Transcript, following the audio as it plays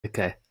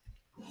Okay.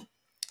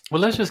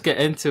 Well, let's just get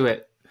into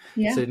it,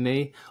 Yeah.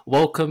 Sydney.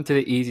 Welcome to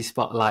the Easy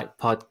Spotlight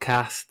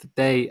podcast.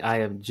 Today, I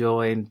am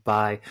joined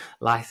by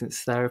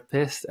licensed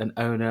therapist and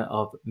owner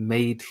of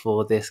Made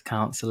for This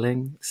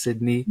Counseling,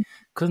 Sydney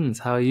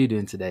Kunz. How are you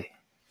doing today?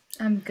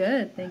 I'm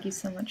good. Thank you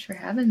so much for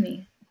having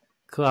me.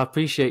 Cool. I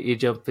appreciate you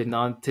jumping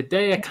on.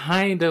 Today, I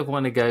kind of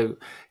want to go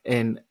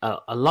in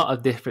a lot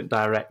of different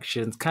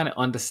directions, kind of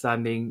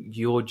understanding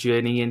your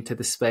journey into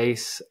the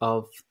space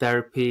of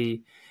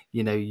therapy,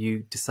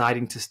 you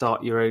deciding to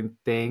start your own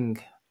thing,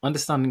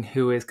 understanding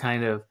who is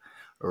kind of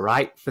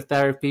right for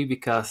therapy,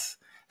 because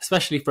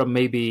especially from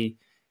maybe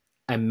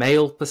a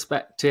male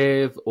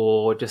perspective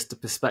or just a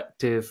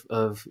perspective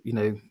of,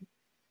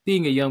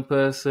 being a young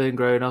person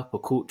growing up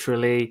or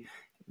culturally,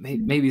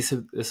 Mhm. maybe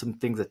there's some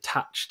things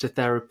attached to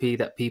therapy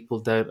that people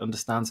don't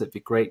understand. So it'd be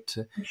great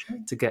For sure.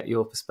 to get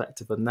your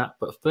perspective on that.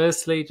 But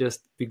firstly,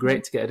 just be Yeah.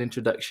 great to get an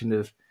introduction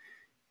of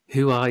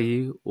who are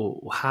you,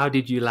 or how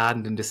did you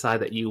land and decide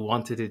that you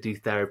wanted to do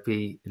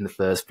therapy in the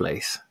first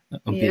place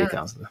and be a Yeah,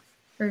 counselor?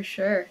 for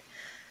sure.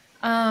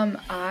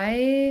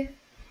 I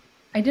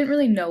didn't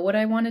really know what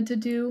I wanted to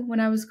do when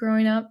I was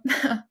growing up.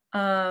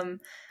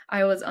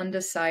 I was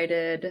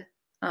undecided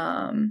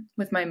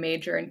with my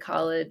major in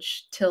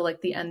college till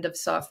like the end of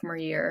sophomore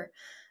year.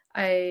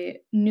 I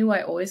knew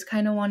I always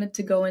kind of wanted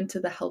to go into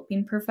the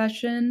helping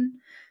profession.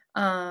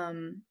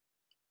 Um,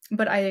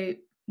 but I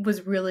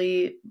was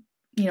really,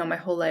 my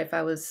whole life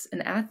I was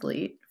an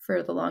athlete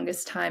for the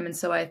longest time. And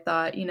so I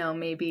thought,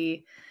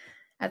 maybe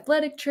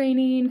athletic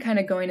training, kind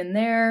of going in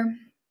there.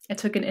 I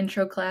took an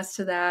intro class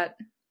to that,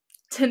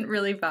 didn't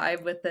really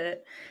vibe with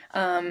it.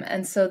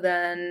 And so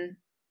then,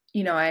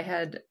 I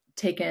had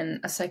taken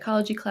a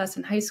psychology class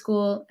in high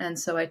school. And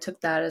so I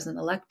took that as an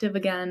elective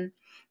again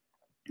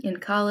in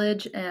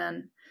college.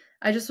 And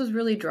I just was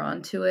really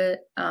drawn to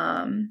it.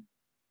 And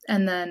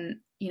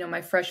then,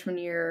 my freshman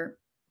year,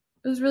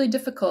 it was really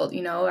difficult.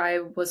 I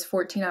was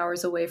 14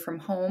 hours away from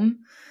home,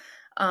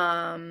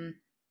 um,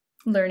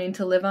 learning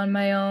to live on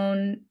my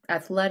own,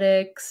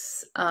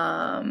 athletics.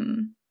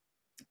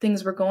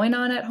 Things were going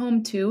on at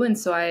home too. And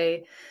so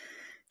I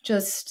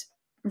just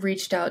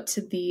reached out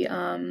to the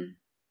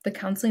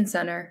counseling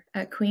center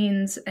at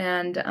Queens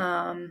and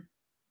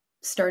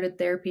started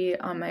therapy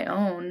on my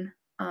own.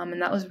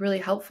 And that was really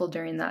helpful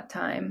during that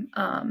time.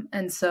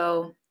 And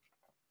so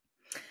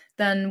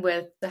then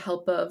with the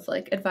help of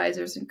like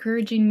advisors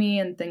encouraging me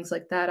and things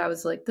like that, I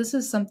was like, this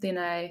is something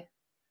I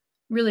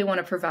really want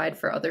to provide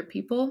for other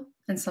people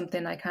and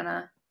something I kind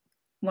of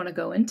want to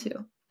go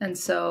into. And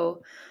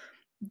so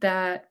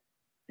that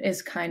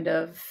is kind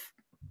of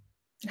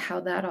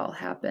how that all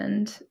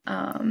happened.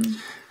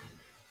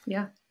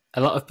 Yeah.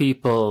 A lot of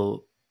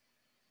people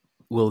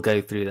will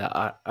go through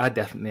that. I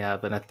definitely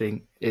have, and I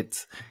think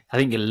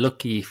you're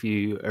lucky if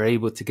you are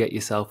able to get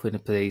yourself in a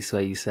place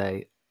where you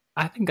say,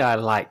 I think I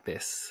like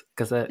this,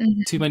 because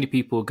too Mhm. many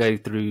people go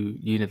through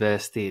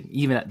university and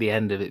even at the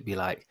end of it be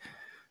like,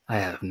 I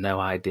have no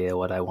idea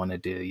what I want to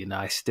do.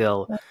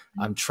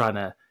 I'm trying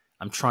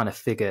to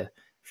figure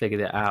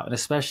that out. And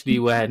especially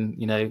when,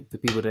 the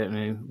people don't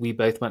know, we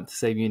both went to the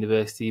same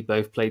university,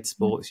 both played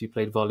sports, you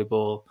played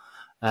volleyball.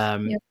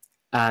 Um, Yep.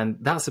 and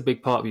that's a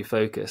big part of your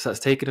focus. That's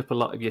taken up a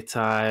lot of your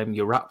time.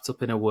 You're wrapped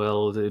up in a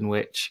world in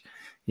which,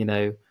 you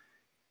know,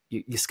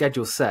 your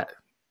schedule's set.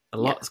 A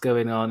Yeah. lot's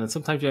going on, and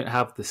sometimes you don't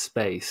have the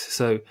space.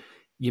 So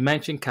you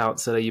mentioned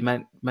counselor, you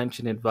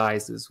mentioned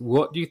advisors.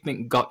 What do you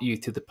think got you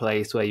to the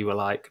place where you were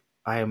like,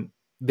 I am,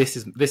 this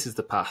is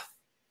the path?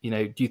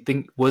 Do you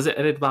think, was it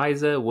an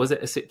advisor? Was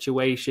it a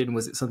situation?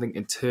 Was it something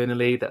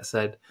internally that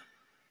said,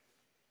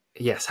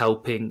 yes,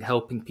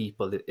 helping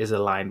people is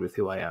aligned with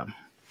who I am?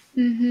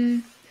 hmm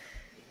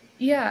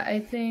Yeah, I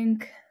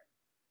think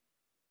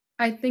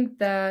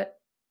that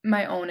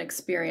my own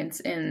experience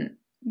in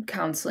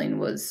counseling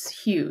was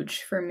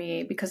huge for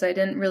me because I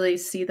didn't really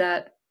see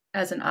that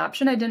as an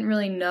option. I didn't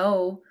really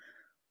know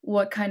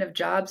what kind of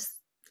jobs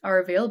are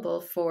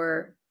available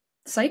for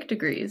psych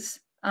degrees.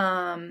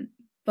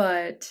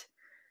 But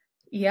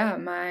yeah,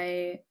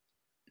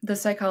 the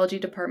psychology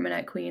department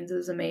at Queens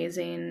is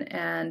amazing,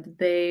 and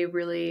they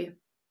really,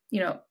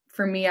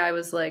 for me, I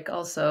was like,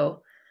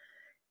 also,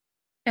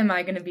 am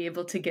I going to be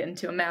able to get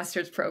into a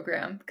master's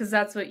program? Because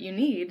that's what you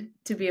need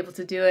to be able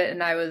to do it.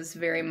 And I was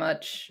very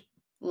much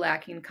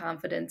lacking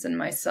confidence in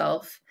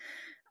myself.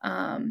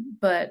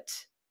 But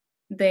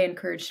they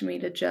encouraged me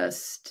to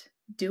just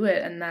do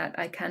it and that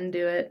I can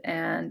do it.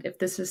 And if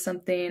this is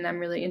something I'm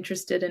really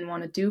interested in,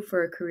 want to do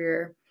for a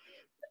career,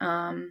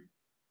 um,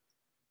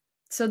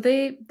 so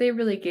they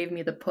really gave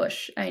me the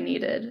push I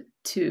needed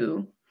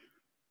to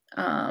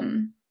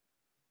um,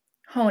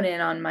 hone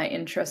in on my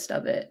interest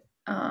of it.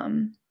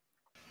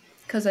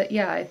 Because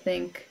yeah, I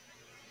think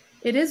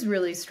it is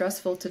really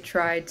stressful to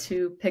try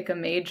to pick a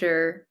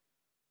major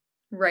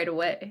right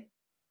away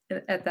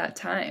at that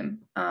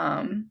time.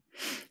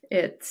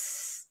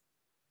 It's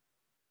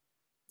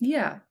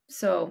yeah,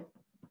 so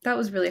that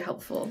was really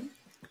helpful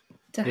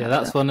to Yeah, have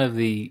them. that's one of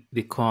the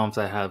qualms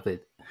I have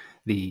with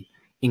the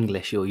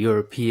English or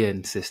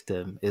European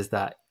system is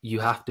that you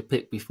have to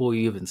pick before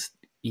you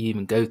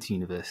even go to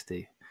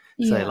university.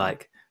 So Yeah.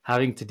 like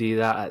having to do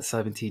that at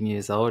 17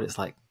 years old, it's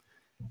like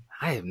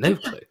I have no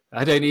clue.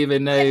 I don't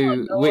even I don't know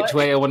know which what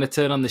way I want to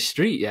turn on the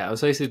street yet. I'm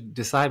supposed to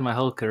decide my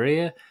whole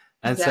career.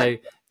 And so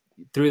exactly.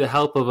 through the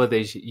help of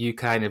others, you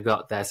kind of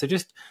got there. So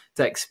just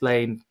to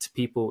explain to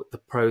people the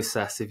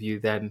process of you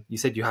then, you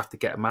said you have to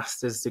get a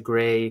master's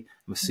degree.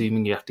 I'm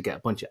assuming you have to get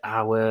a bunch of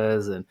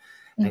hours Hmm.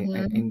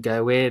 and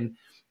go in.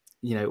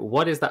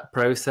 What is that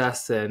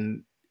process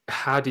and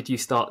how did you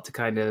start to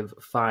kind of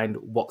find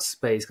what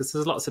space? Because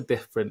there's lots of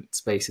different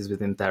spaces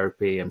within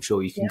therapy, I'm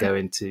sure you can Yeah. go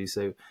into.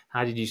 So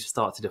how did you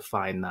start to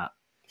define that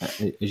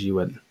as you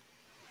went?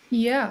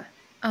 Yeah.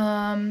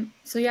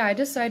 So yeah, I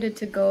decided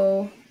to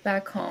go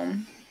back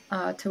home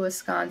to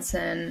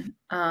Wisconsin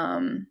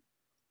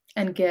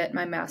and get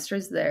my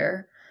master's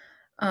there.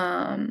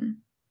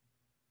 Um,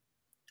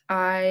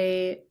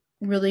 I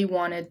really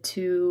wanted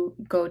to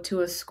go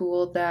to a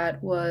school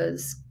that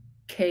was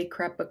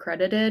K-CREP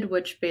accredited,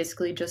 which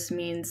basically just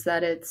means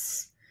that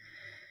it's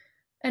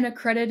an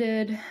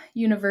accredited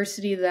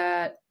university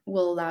that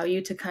will allow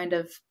you to kind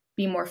of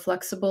be more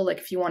flexible, like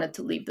if you wanted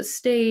to leave the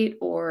state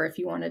or if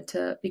you wanted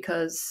to,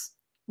 because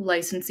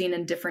licensing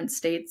in different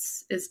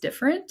states is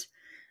different.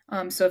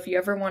 So if you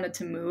ever wanted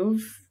to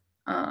move,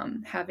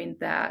 having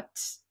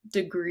that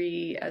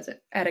degree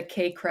at a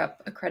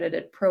K-CREP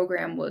accredited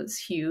program was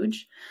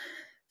huge.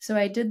 So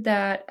I did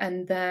that,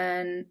 and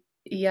then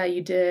yeah,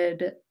 you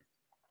did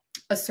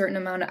a certain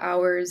amount of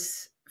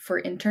hours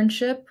for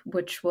internship,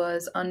 which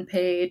was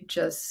unpaid,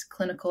 just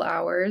clinical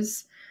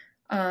hours.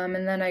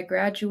 And then I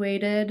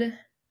graduated,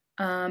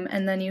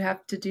 and then you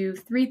have to do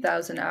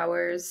 3,000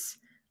 hours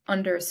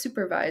under a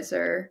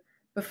supervisor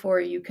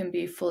before you can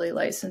be fully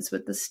licensed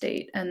with the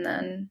state and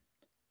then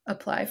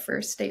apply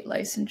for state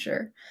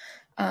licensure.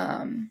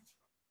 Um,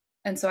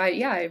 and so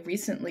I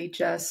recently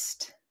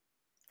just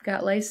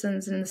got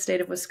licensed in the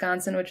state of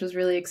Wisconsin, which was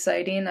really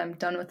exciting. I'm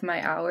done with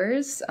my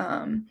hours.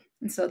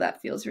 And so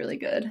that feels really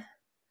good.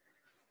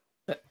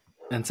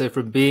 And so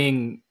from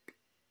being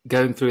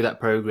going through that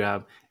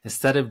program,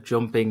 instead of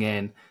jumping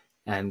in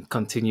and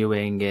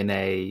continuing in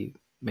a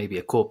maybe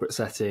a corporate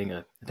setting,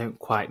 I don't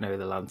quite know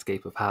the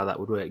landscape of how that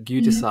would work.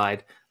 You Mhm.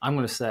 decide I'm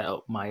going to set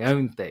up my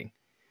own thing.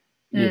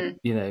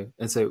 Mm.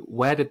 And so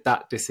where did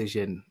that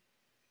decision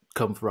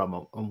come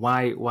from, and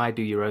why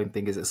do your own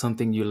thing? Is it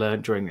something you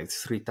learned during those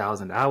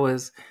 3,000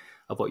 hours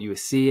of what you were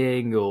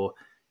seeing, or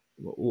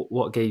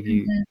what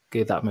Mhm.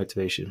 gave that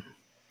motivation?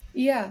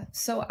 Yeah.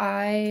 So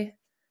I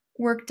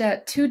worked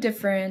at two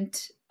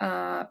different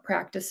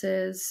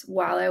practices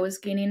while I was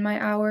gaining my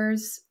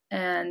hours.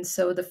 And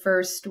so the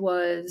first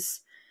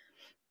was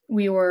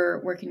we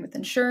were working with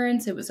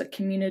insurance. It was a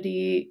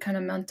community kind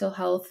of mental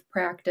health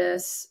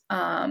practice.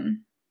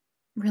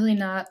 Really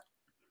not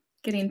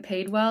getting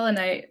paid well. And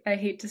I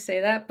hate to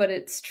say that, but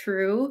it's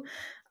true.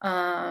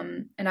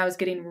 And I was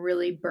getting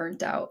really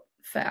burnt out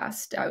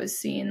fast. I was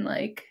seeing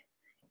like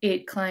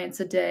 8 clients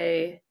a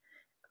day.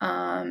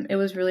 It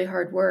was really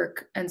hard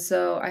work. And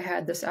so I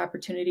had this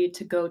opportunity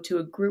to go to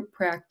a group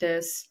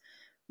practice,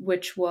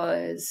 which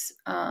was,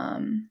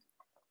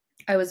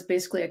 I was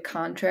basically a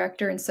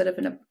contractor instead of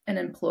an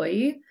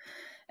employee.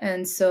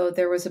 And so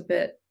there was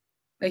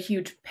a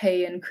huge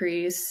pay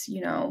increase,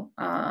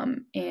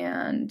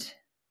 and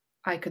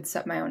I could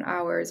set my own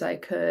hours. I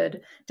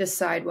could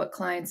decide what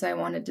clients I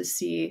wanted to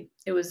see.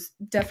 It was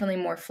definitely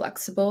more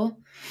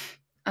flexible.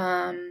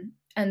 And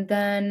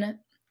then,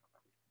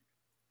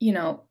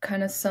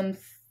 kind of some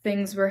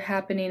things were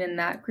happening in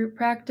that group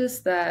practice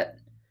that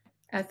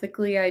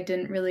ethically I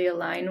didn't really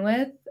align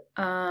with.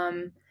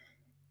 Um,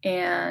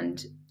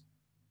 and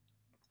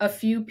a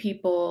few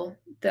people,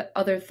 the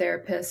other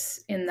therapists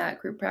in that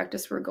group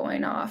practice, were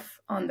going off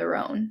on their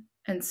own.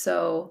 And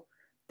so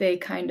they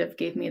kind of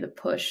gave me the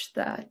push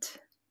that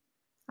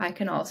I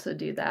can also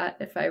do that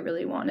if I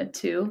really wanted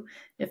to,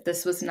 if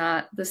this was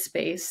not the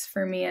space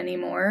for me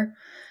anymore.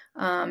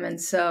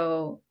 And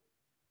so,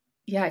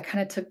 yeah, I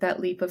kind of took that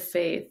leap of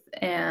faith.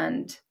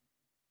 And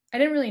I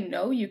didn't really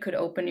know you could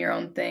open your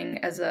own thing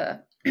as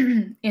a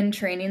in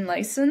training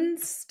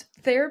licensed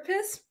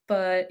therapist,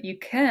 but you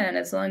can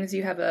as long as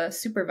you have a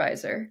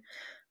supervisor.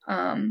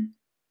 Um,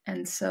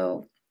 and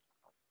so,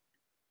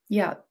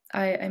 yeah,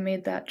 I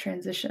made that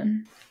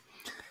transition.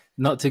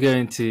 Not to go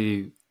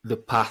into the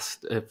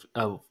past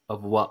of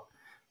what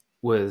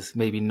was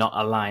maybe not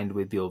aligned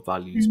with your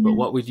values, but Mhm.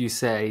 what would you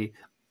say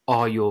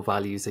are your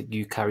values that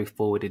you carry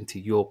forward into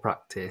your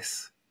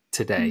practice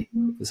today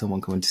Mhm. for someone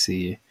coming to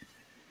see you?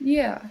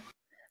 Yeah,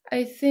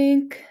 I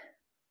think,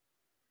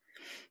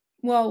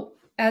 well,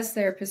 as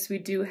therapists, we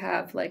do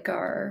have like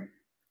our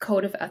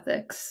code of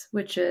ethics,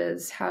 which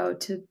is how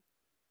to,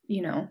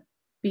 you know,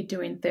 be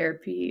doing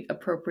therapy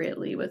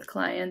appropriately with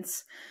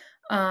clients.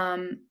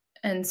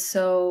 And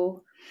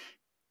so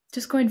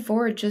just going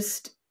forward,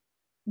 just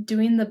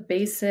doing the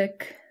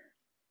basic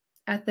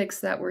ethics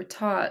that we're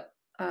taught,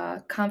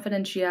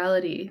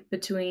 confidentiality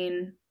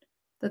between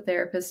the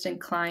therapist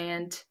and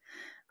client,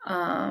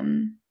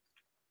 um,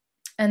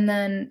 And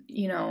then,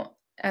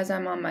 as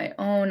I'm on my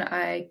own,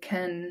 I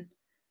can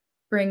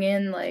bring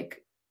in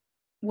like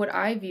what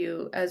I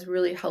view as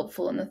really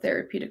helpful in the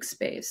therapeutic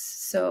space.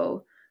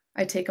 So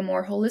I take a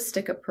more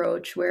holistic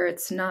approach where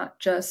it's not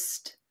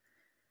just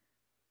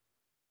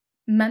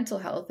mental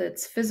health,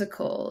 it's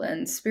physical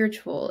and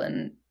spiritual,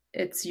 and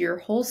it's your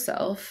whole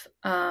self.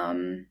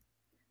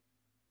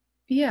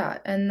 Yeah.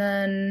 And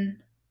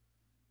then,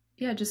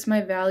 yeah, just my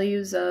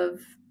values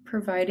of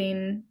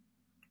providing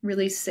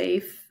really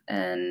safe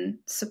and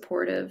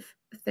supportive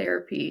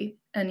therapy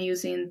and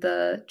using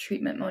the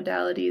treatment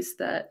modalities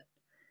that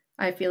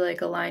I feel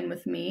like align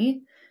with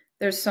me.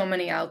 There's so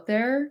many out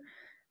there.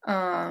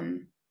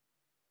 Um,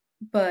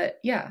 but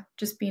yeah,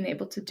 just being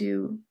able to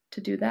do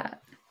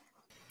that.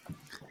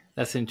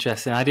 That's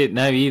interesting. I didn't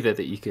know either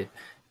that you could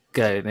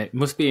go. And it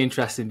must be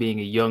interesting being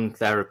a young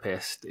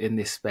therapist in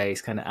this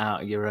space, kind of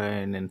out of your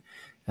own,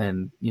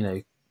 and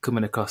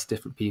coming across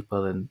different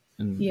people and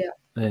Yeah.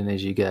 learn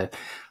as you go.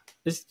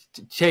 Let's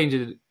change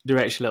the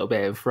direction a little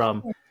bit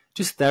from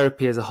just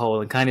therapy as a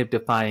whole and kind of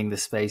defining the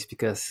space.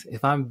 Because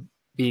if I'm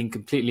being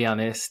completely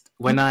honest,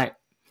 when I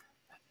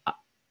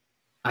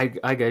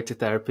go to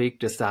therapy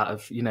just out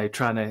of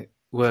trying to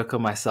work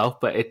on myself,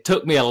 but it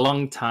took me a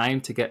long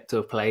time to get to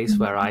a place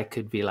where I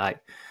could be like,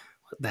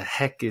 what the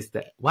heck is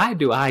that? Why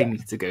do I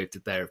need to go to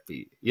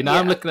therapy? I'm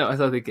Yeah. looking at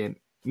myself thinking,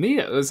 me,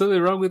 there's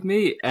something wrong with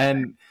me,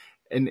 and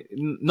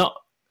not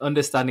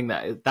understanding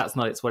that that's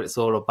not it's what it's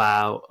all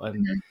about,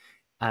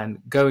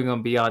 and going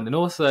on beyond. And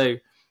also,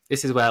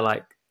 this is where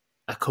like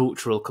a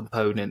cultural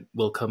component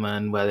will come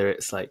in, whether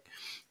it's like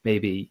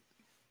maybe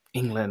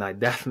England. I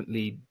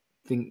definitely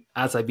think,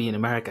 as I be in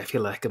America, I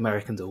feel like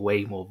Americans are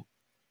way more.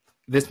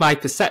 There's my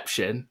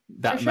perception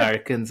For that sure.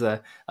 Americans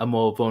are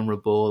more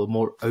vulnerable,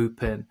 more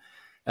open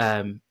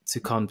to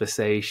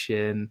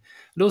conversation,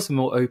 and also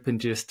more open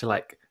just to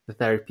like the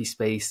therapy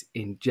space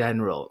in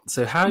general.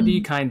 So, how do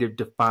you Mhm. kind of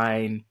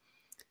define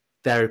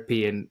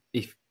therapy, and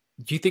if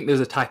do you think there's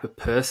a type of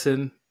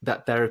person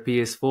that therapy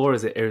is for? Or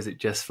is it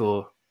just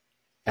for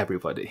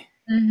everybody?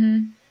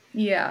 Mhm.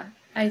 Yeah.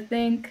 I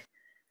think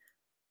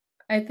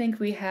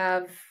we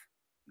have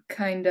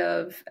kind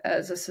of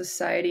as a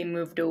society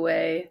moved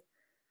away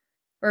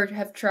or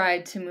have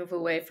tried to move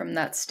away from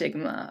that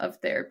stigma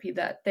of therapy,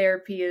 that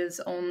therapy is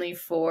only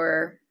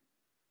for,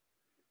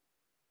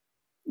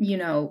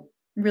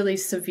 really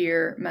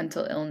severe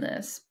mental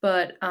illness.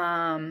 But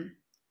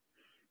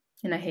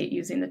and I hate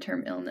using the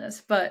term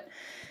illness, but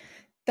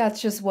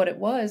that's just what it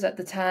was at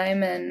the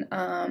time. And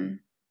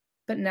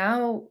but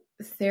now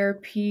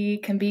therapy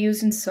can be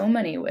used in so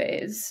many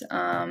ways.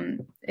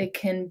 It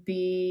can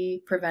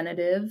be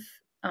preventative.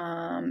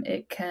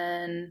 It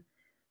can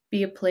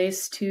be a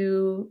place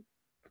to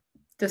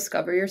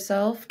discover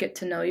yourself, get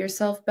to know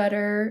yourself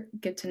better,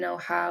 get to know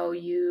how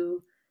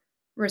you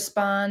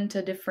respond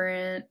to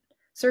different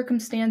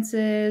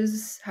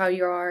circumstances, how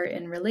you are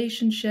in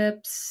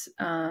relationships,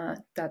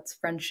 that's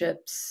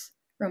friendships,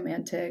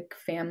 romantic,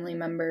 family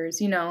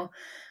members,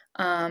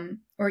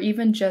 or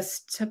even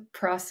just to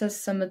process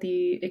some of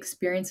the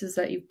experiences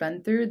that you've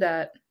been through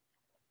that,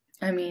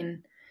 I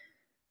mean,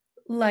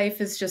 life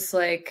is just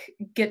like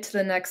get to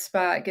the next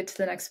spot, get to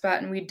the next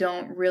spot, and we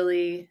don't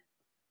really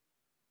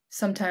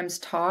sometimes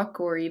talk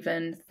or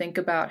even think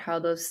about how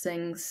those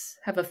things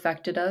have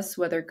affected us,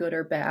 whether good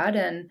or bad.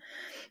 And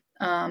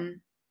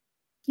um,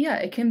 yeah,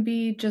 it can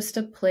be just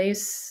a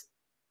place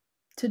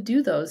to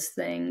do those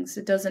things.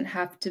 It doesn't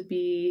have to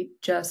be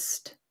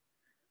just,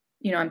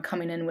 I'm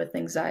coming in with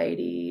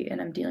anxiety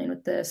and I'm dealing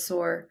with this,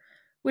 or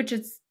which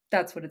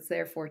that's what it's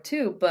there for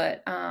too.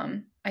 But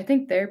I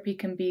think therapy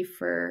can be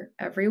for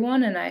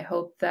everyone. And I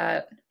hope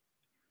that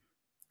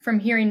from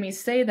hearing me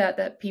say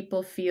that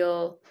people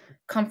feel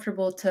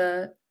comfortable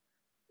to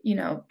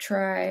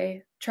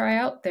try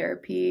out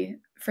therapy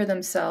for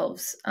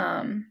themselves.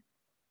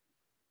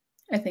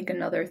 I think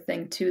another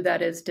thing too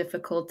that is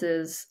difficult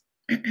is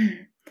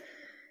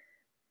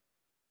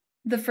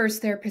the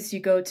first therapist you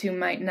go to you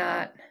might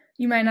not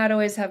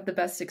always have the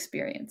best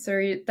experience,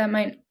 or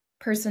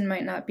person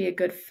might not be a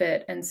good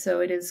fit, and so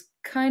it is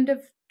kind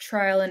of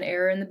trial and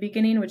error in the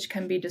beginning, which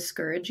can be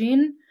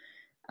discouraging,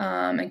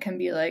 and can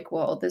be like,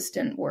 well, this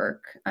didn't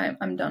work,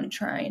 I'm done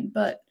trying.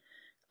 But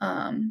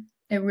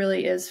it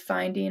really is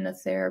finding a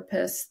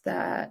therapist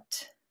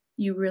that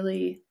you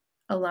really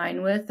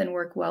align with and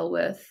work well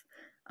with.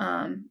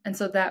 And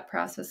so that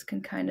process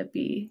can kind of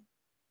be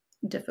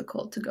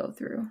difficult to go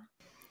through.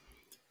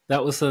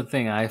 That was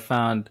something I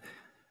found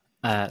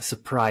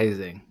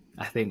surprising.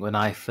 I think when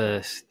I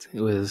first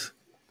was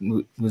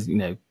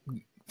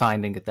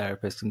finding a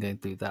therapist and going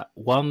through that,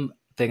 one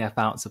thing I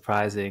found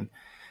surprising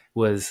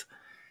was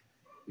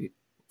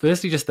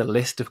firstly just the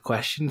list of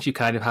questions you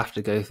kind of have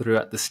to go through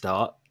at the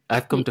start.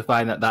 I've come to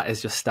find that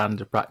is just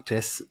standard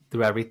practice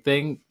through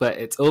everything, but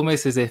it's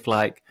almost as if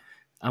like,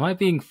 am I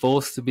being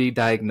forced to be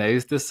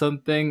diagnosed as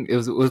something? It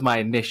was my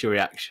initial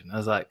reaction. I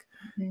was like,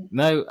 Mhm.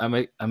 no,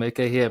 I'm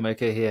okay here, I'm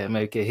okay here, I'm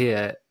okay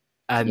here.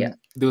 Yeah. And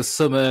there was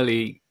some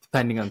early,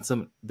 depending on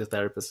some the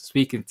therapist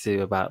speaking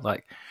to, about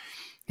like,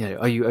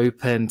 are you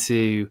open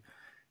to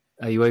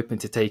are you open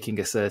to taking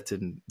a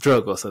certain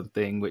drug or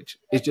something, which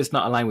is just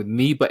not aligned with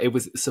me. But it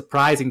was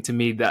surprising to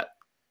me that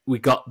we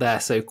got there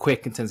so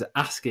quick in terms of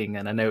asking.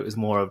 And I know it was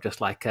more of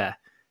just like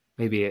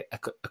maybe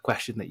a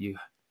question that you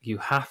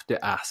have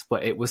to ask,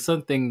 but it was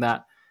something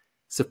that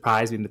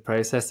surprised me in the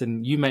process.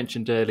 And you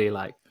mentioned earlier,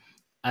 like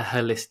a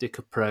holistic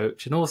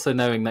approach, and also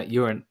knowing that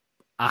you're an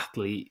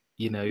athlete,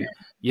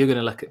 you're going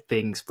to look at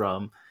things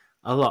from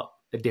a lot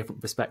of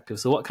different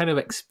perspectives. So what kind of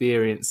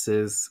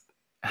experiences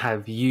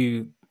have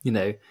you,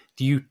 do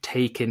you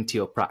take into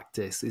your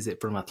practice? Is it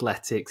from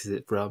athletics? Is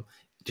it from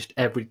just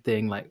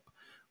everything? Like,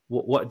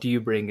 what do you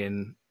bring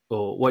in,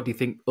 or what do you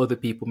think other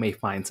people may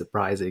find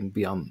surprising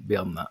beyond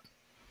that?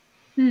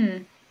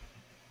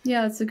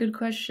 Yeah, that's a good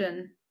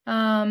question.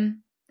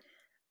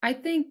 I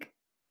think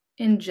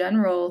in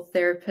general,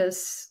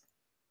 therapists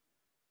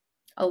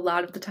a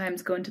lot of the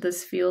times go into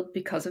this field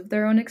because of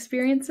their own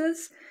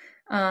experiences.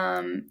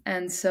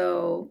 And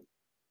so,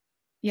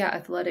 yeah,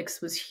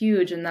 athletics was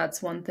huge. And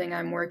that's one thing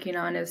I'm working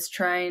on, is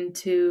trying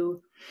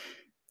to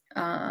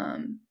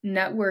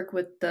network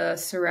with the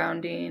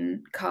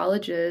surrounding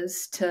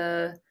colleges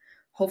to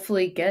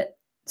hopefully get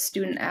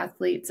student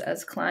athletes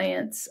as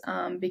clients,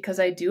 because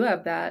I do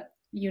have that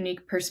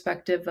unique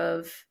perspective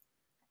of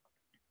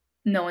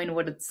knowing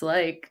what it's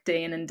like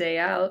day in and day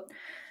out.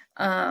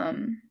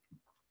 And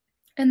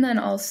then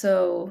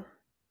also,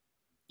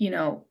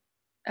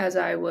 as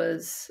I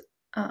was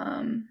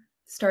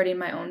starting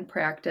my own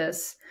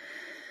practice,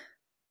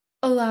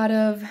 a lot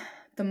of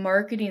the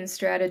marketing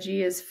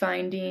strategy is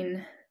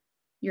finding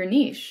your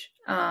niche.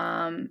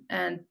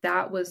 And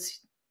that was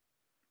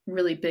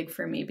really big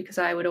for me, because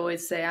I would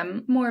always say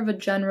I'm more of a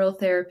general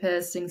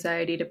therapist,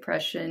 anxiety,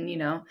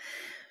 depression,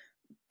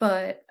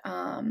 but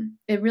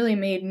it really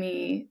made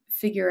me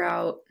figure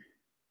out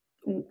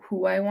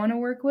who I want to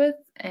work with,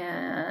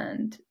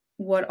 and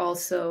what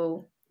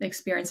also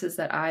experiences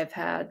that I've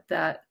had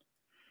that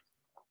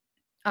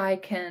I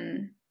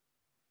can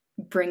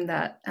bring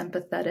that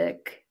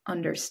empathetic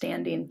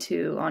understanding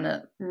to on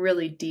a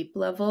really deep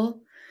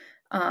level.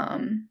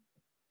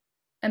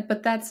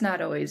 But that's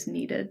not always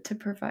needed to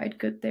provide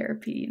good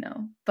therapy,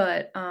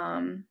 But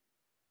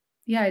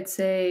yeah, I'd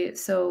say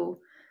so.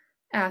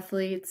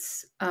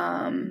 Athletes,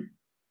 and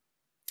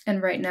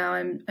right now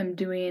I'm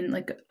doing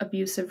like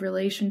abusive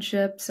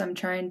relationships. I'm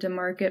trying to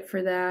market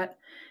for that.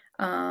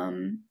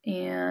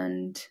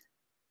 And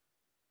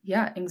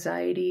yeah,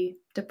 anxiety,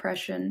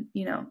 depression,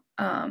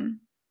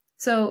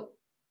 So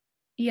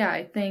yeah,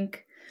 I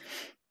think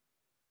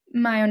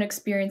my own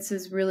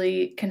experiences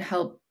really can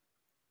help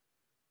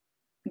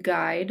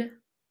guide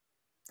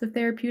the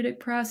therapeutic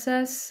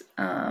process,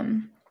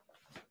 and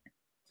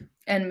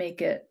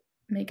make it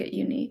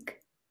unique.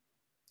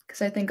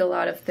 Because I think a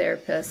lot of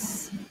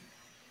therapists,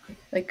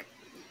 like,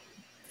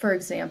 for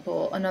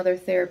example, another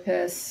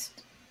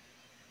therapist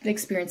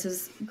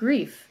experiences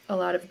a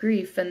lot of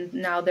grief, and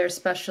now they're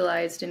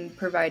specialized in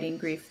providing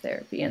grief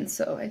therapy. And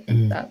so I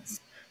think that's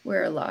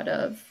where a lot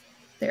of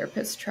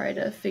therapists try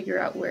to figure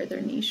out where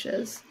their niche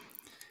is.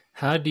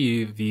 How do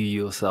you view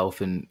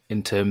yourself in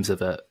terms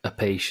of a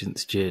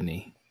patient's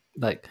journey?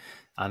 Like,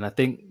 and I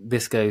think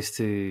this goes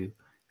to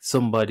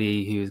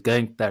somebody who's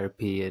going to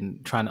therapy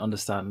and trying to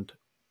understand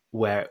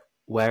where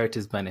it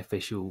is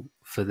beneficial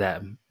for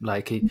them.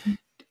 Like,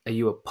 are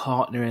you a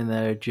partner in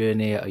their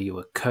journey? Are you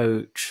a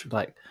coach?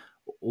 Like,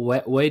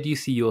 where do you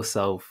see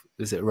yourself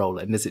as it roll?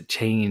 And does it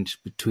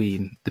change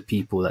between the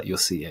people that you're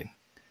seeing?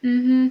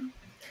 Mm-hmm.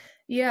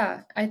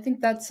 Yeah, I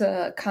think that's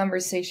a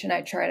conversation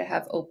I try to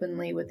have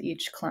openly with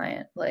each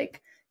client,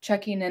 like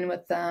checking in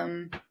with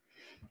them,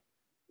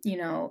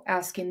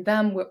 asking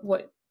them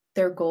what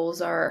their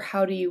goals are,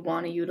 how do you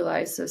want to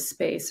utilize this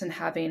space, and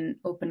having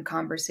open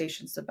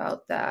conversations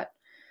about that.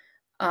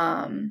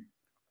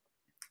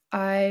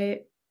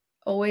 I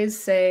always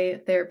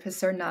say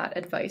therapists are not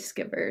advice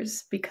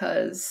givers,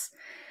 because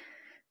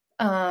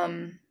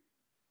I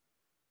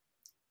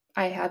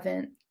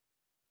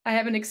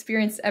haven't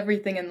experienced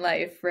everything in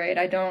life, right?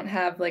 I don't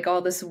have like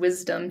all this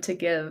wisdom to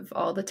give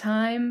all the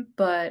time,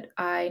 but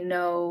I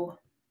know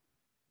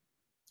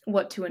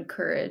what to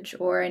encourage,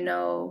 or I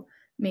know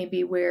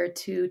maybe where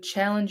to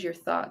challenge your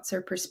thoughts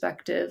or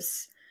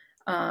perspectives,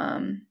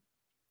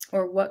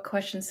 or what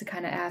questions to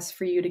kind of ask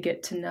for you to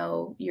get to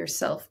know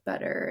yourself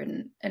better,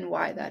 and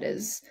why that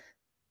is,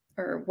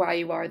 or why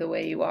you are the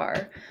way you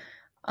are.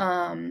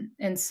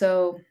 And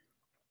so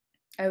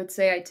I would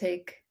say I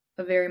take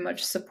a very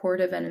much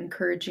supportive and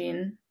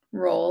encouraging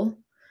role,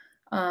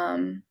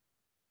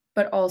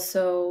 but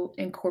also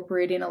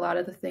incorporating a lot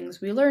of the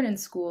things we learn in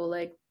school,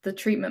 like the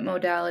treatment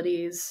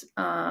modalities,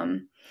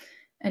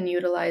 and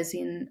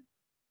utilizing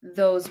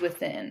those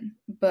within.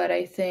 But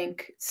I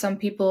think some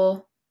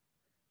people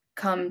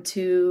come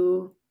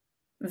to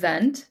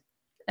vent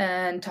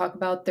and talk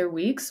about their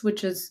weeks,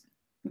 which is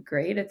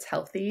great. It's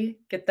healthy.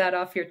 Get that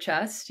off your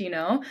chest,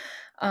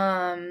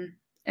 And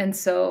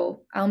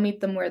so I'll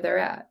meet them where they're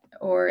at.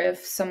 Or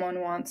if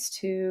someone wants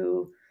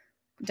to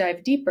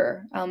dive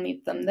deeper, I'll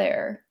meet them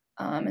there.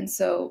 And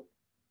so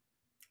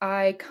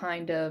I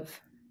kind of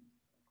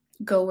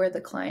go where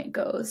the client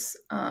goes.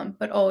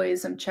 But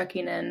always I'm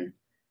checking in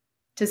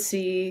to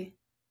see,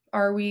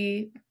 are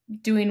we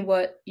doing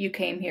what you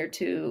came here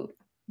to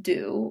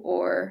do,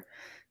 or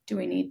do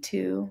we need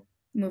to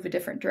move a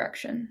different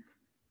direction?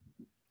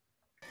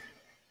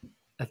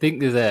 I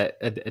think there's a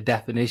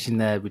definition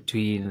there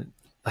between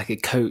like a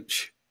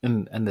coach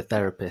and the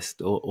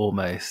therapist, or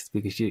almost,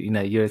 because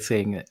you're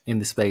saying in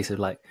the space of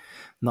like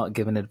not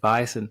giving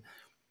advice, and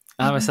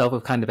I Mm-hmm. myself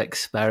have kind of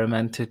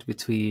experimented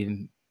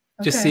between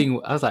just Okay.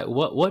 seeing. I was like,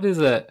 what is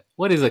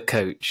a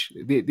coach?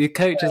 The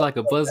coach is like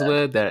a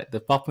buzzword. They're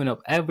popping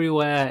up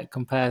everywhere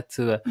compared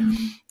to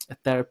Mm-hmm. a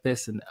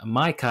therapist, and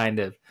my kind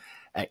of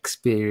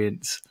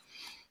experience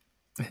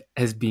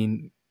has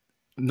been,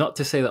 not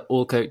to say that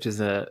all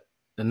coaches are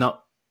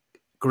not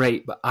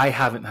great, but I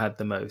haven't had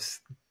the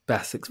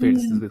best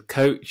experiences with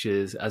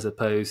coaches as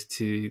opposed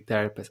to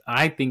therapists.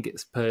 I think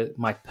it's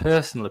my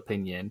personal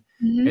opinion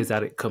is Mm-hmm.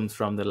 that it comes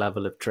from the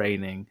level of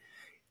training,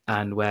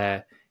 and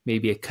where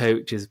maybe a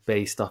coach is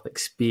based off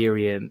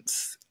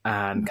experience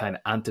and kind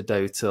of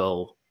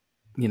anecdotal,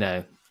 you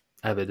know,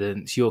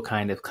 evidence. You're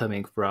kind of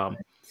coming from,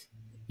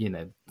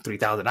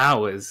 3,000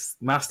 hours,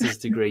 master's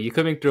degree. You're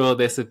coming through all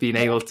this of being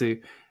able to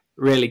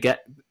really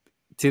get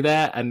to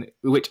there, and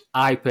which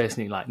I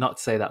personally like. Not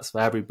to say that's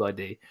for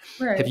everybody.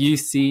 Have Right. you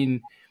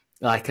seen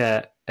like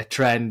a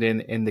trend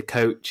in the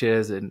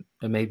coaches, and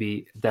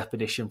maybe a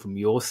definition from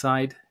your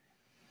side?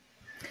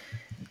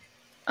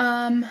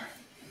 Um,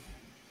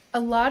 a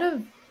lot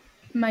of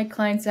my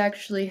clients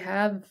actually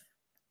have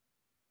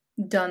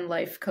done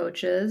life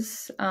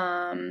coaches.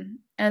 And,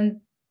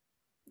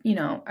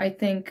 I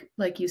think,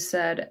 like you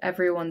said,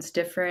 everyone's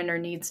different or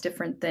needs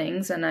different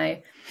things. And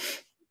I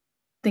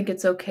think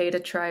it's okay to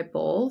try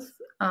both.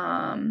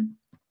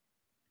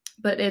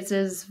 But it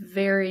is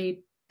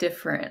very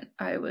different,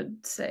 I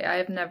would say. I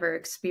have never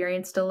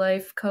experienced a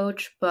life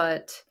coach,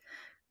 but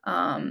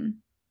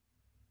um,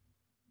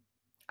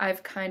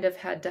 I've kind of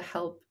had to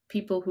help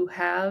people who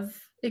have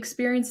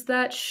experienced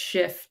that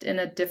shift in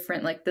a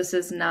different, like, this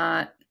is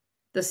not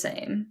the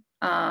same.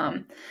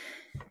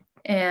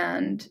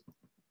 And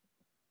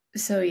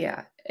so,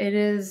 yeah, it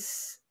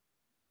is.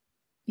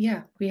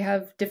 Yeah, we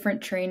have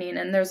different training.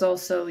 And there's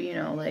also,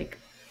 like,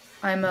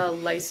 I'm a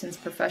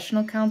licensed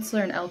professional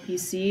counselor, an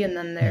LPC, and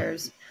then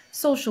there's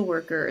social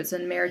workers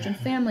and marriage and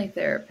family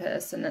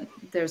therapists, and then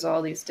there's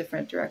all these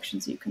different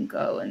directions you can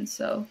go. And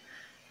so,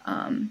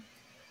 um,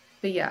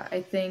 but yeah,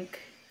 I think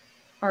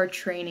our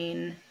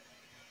training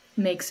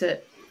makes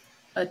it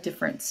a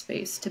different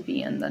space to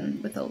be in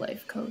than with a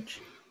life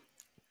coach.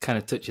 Kind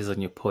of touches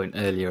on your point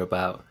earlier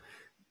about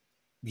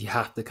you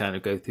have to kind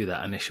of go through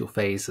that initial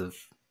phase of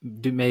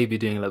maybe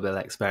doing a little bit of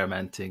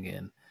experimenting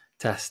and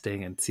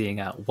testing and seeing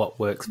out what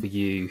works for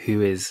you,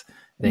 who is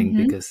thing,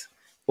 Mm-hmm. because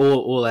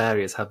all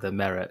areas have their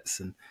merits,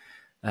 and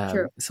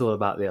True. it's all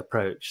about the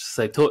approach.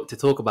 So to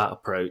talk about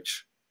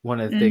approach, one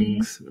of the Mm-hmm.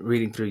 things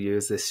reading through you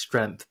is this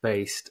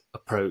strength-based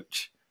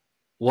approach.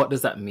 What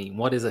does that mean?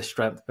 What is a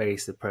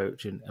strength-based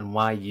approach, and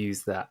why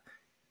use that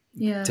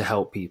Yeah. to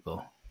help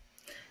people?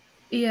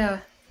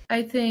 Yeah.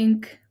 I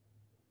think,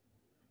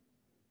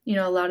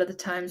 a lot of the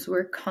times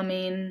we're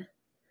coming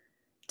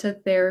to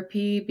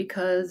therapy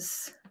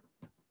because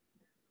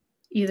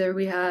either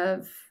we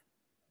have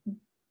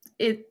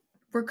it,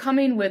 we're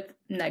coming with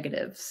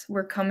negatives.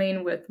 We're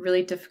coming with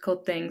really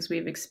difficult things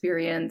we've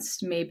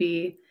experienced,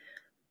 maybe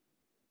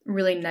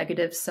really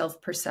negative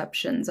self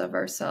perceptions of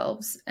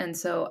ourselves. And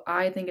so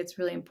I think it's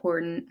really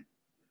important.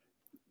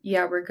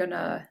 Yeah, we're going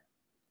to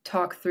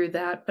talk through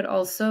that, but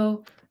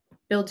also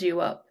build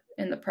you up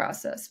in the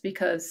process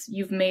because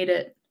you've made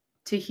it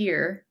to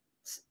here.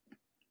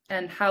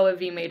 And how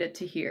have you made it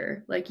to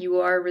here? Like, you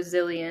are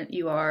resilient,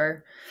 you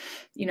are,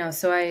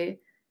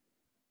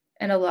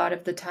 and a lot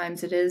of the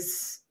times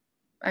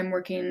I'm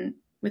working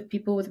with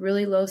people with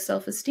really low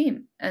self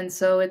esteem. And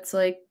so it's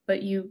like,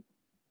 but you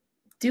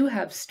do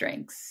have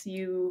strengths.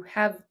 You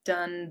have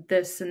done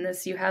this and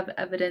this. You have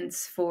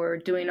evidence for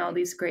doing all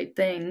these great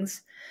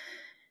things.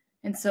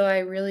 And so I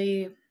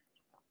really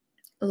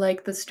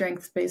like the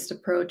strengths based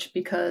approach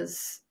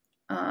because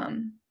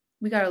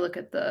we got to look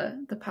at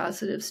the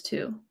positives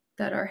too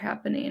that are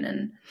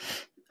happening.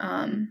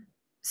 And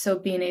so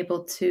being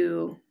able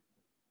to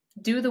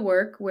do the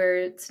work where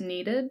it's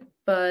needed,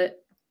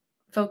 but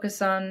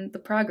focus on the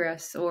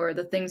progress or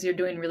the things you're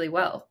doing really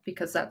well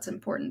because that's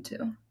important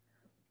too.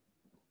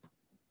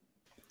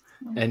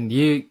 And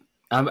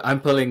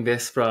I'm pulling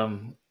this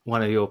from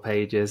one of your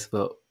pages,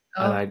 and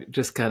Oh, I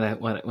just kind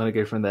of want to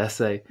go from there.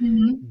 Say,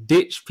 mm-hmm.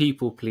 ditch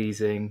people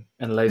pleasing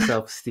and low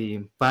self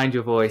esteem. Find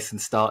your voice and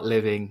start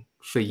living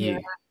for Yeah.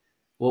 you.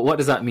 Well, what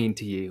does that mean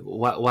to you?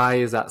 Why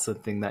is that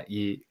something that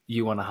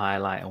you want to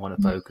highlight and want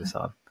to focus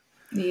on?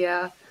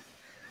 Yeah.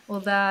 Well,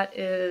 that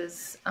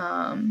is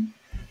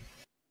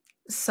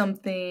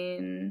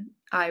something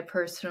I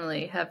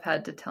personally have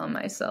had to tell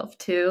myself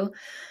too.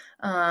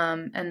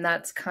 And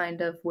that's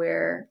kind of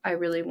where I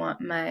really want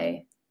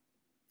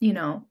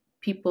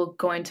people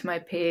going to my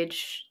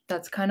page.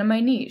 That's kind of my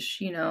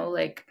niche,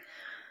 like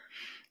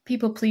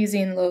people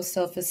pleasing, low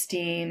self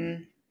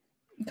esteem.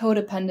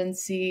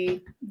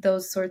 codependency,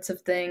 those sorts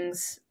of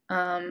things.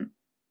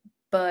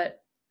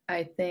 But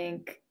I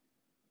think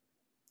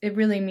it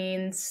really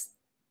means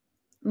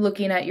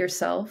looking at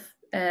yourself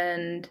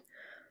and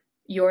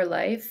your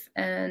life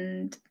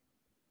and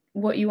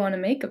what you want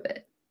to make of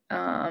it,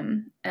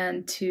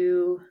 and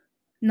to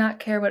not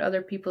care what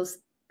other people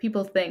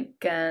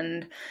think,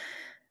 and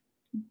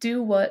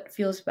do what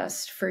feels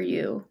best for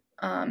you.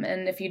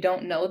 And if you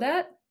don't know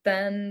that,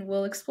 then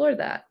we'll explore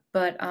that.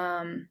 But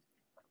I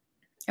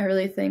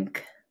really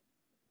think,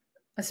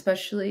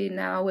 especially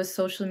now with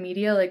social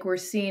media, like we're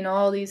seeing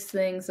all these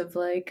things of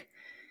like,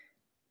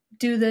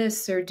 do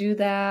this or do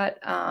that.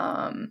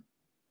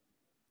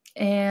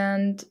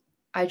 And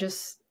I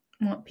just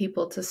want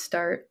people to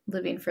start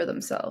living for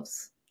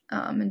themselves,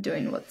 and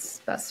doing what's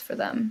best for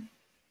them.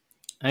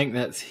 I think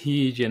that's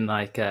huge in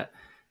like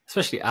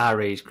especially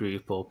our age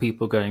group or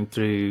people going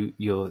through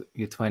your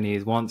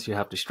 20s. Once you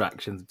have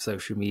distractions of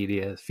social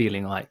media,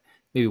 feeling like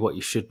maybe what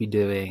you should be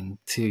doing.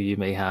 Two, you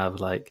may have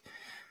like,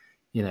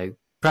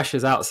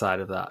 pressures outside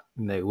of that,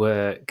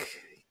 work,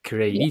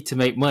 career. You Yeah. need to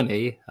make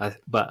money,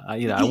 but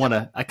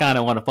I kind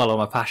of want to follow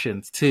my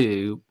passions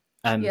too.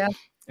 And Yeah.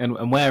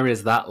 and where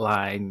is that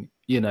line,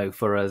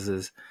 for us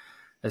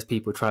as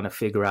people trying to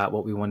figure out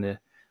what we want to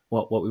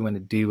what we want to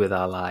do with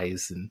our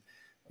lives,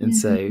 and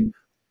so Mm-hmm.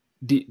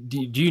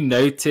 do you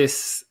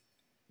notice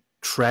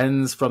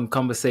trends from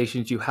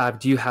conversations you have?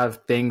 Do you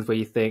have things where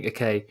you think,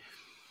 okay,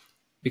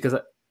 because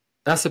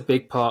that's a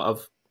big part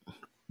of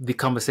the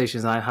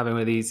conversations I'm having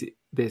with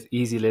this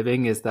easy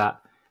living, is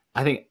that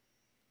I think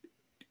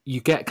you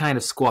get kind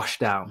of squashed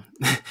down.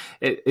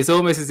 It's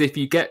almost as if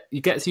you get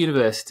to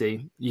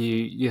university,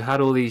 you had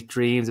all these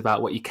dreams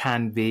about what you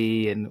can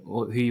be and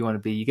who you want to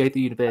be. You go to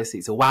university,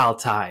 it's a wild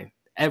time.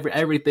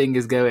 Everything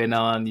is going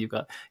on. You've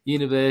got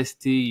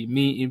university, you're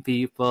meeting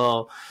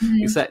people,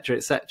 Mm-hmm. etc.,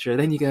 etc.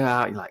 Then you go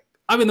out, you're like,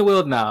 I'm in the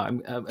world now.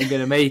 I'm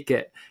going to make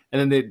it. And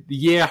then the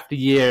year after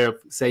year of,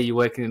 say, you're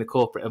working in a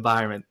corporate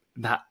environment,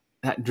 that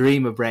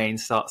dreamer brain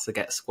starts to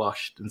get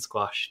squashed and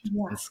squashed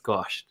Yeah. and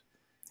squashed.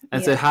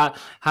 And so Yeah.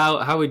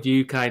 how would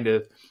you kind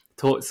of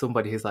talk to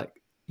somebody who's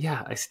like,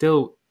 yeah, I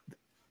still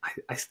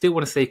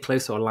want to stay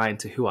close or aligned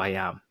to who I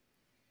am?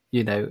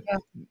 Yeah.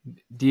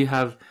 Do you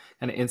have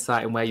an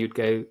insight in where you'd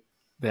go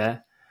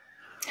there?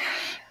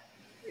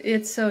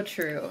 It's so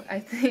true. I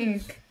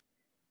think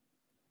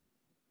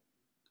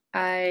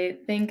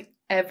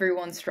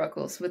everyone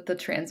struggles with the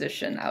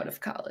transition out of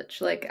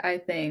college. Like, I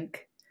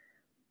think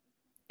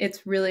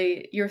it's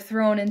really, you're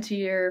thrown into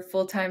your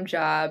full-time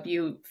job.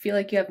 You feel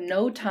like you have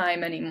no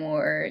time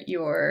anymore.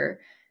 You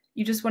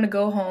just want to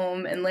go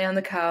home and lay on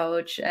the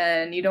couch,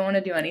 and you don't want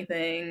to do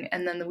anything.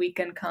 And then the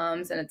weekend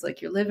comes and it's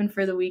like you're living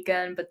for the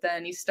weekend, but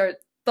then you start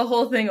the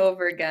whole thing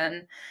over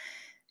again,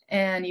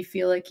 and you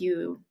feel like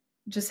you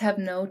just have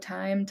no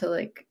time to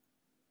like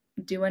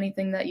do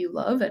anything that you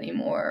love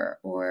anymore.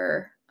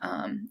 Or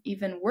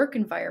even work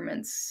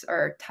environments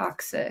are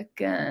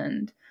toxic.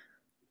 And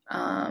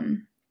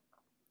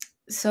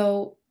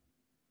so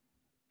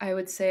I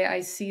would say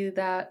I see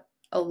that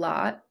a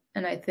lot.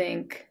 And I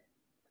think,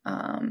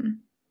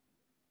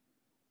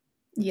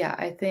 yeah,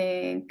 I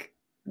think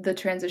the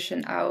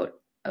transition out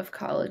of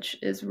college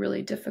is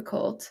really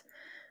difficult.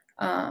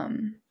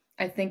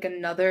 I think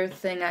another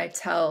thing I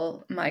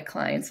tell my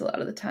clients a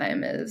lot of the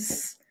time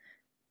is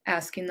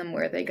asking them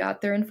where they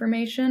got their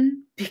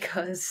information,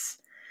 because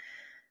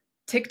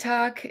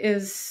TikTok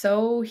is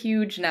so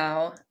huge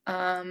now,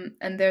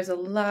 and there's a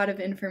lot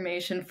of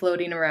information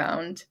floating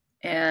around,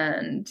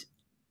 and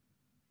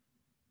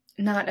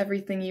not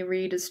everything you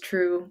read is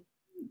true.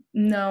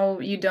 No,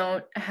 you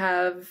don't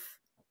have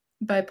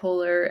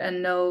bipolar,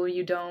 and no,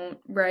 you don't,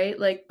 right?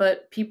 Like,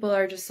 but people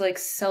are just like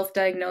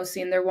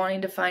self-diagnosing. They're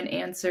wanting to find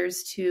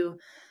answers to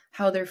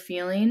how they're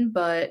feeling.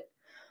 But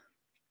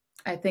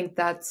I think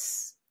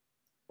that's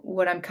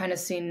what I'm kind of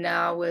seeing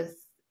now with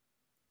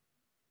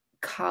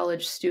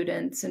college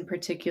students in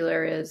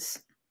particular is,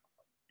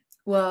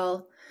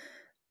 well,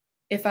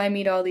 if I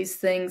meet all these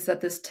things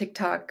that this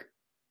TikTok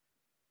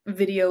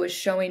video is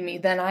showing me,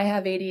 then I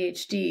have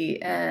ADHD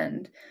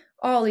and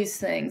all these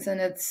things.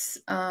 And it's,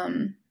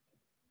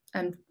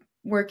 I'm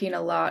working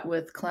a lot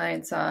with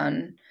clients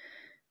on,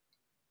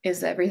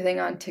 is everything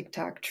on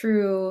TikTok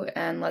true?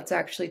 And let's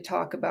actually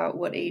talk about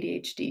what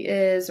ADHD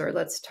is, or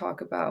let's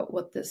talk about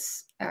what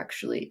this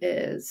actually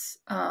is.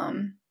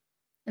 And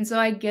so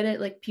I get it,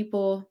 like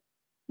people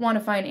want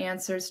to find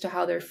answers to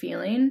how they're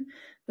feeling,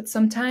 but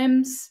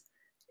sometimes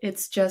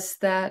it's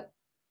just that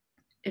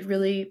it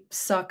really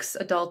sucks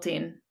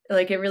adulting.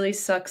 Like, it really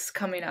sucks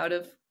coming out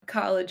of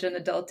college and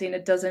adulting.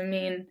 It doesn't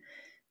mean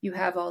you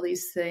have all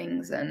these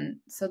things. And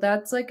so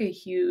that's like a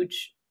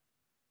huge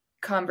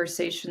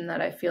conversation that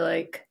I feel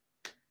like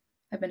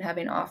I've been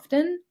having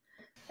often,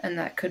 and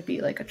that could be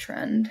like a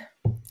trend.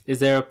 Is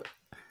there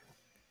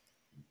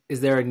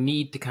a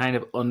need to kind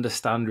of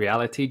understand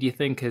reality? Do you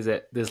think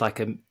there's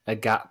like a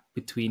gap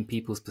between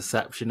people's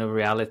perception of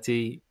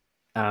reality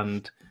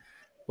and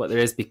what there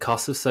is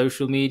because of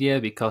social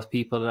media, because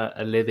people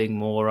are living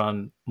more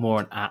on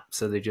apps,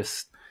 so they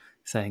just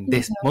saying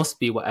this Yeah. must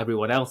be what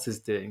everyone else is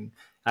doing.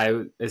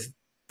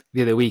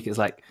 The other week, it's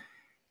like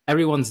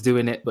everyone's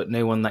doing it, but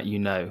no one that you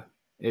know.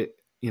 It,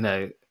 you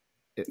know,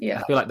 I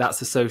Yeah. feel like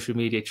that's a social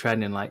media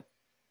trend, and like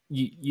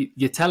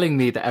you're telling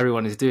me that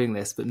everyone is doing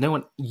this, but no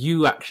one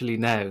you actually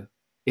know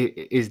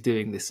is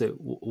doing this. So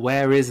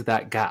where is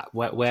that gap?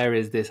 Where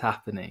is this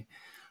happening?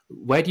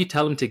 Where do you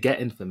tell them to get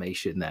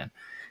information then,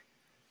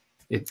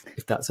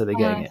 if that's how they're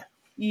getting Uh, it?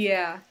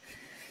 yeah.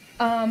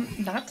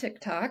 Not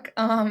TikTok.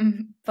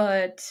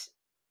 But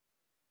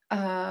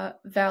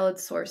valid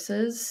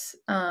sources.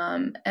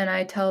 And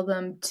I tell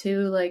them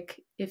to, like,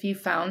 if you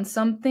found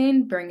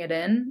something, bring it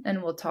in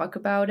and we'll talk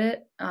about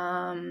it.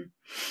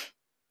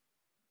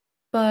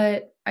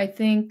 But I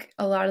think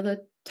a lot of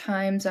the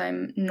times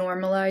I'm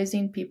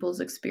normalizing people's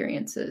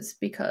experiences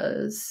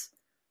because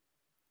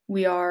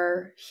we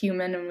are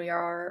human and we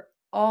are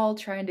all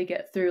trying to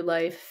get through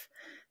life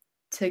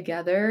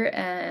together.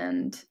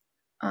 And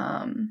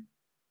um,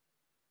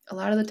 a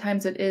lot of the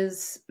times it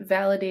is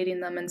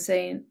validating them and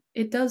saying,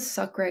 it does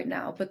suck right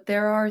now, but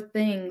there are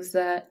things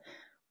that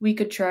we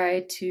could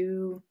try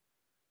to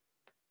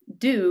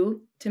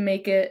do to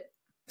make it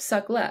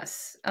suck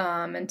less,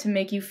 and to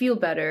make you feel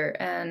better.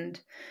 And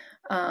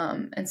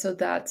so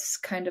that's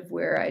kind of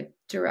where I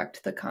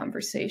direct the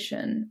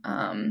conversation.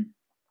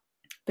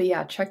 But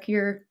yeah, check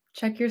your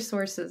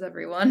sources,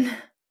 everyone.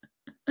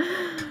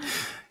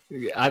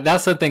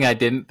 That's something I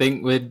didn't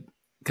think would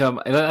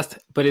come.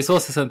 But it's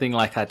also something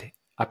like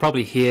I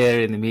probably hear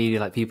in the media,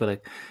 like people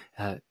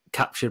are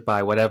captured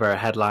by whatever a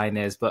headline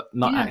is, but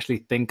not Yeah. actually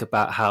think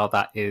about how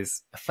that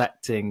is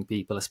affecting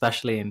people,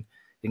 especially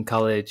in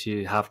college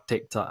who have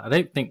TikTok.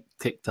 I think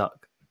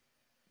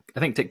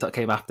TikTok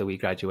came after we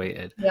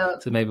graduated, Yeah.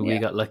 so maybe Yeah. we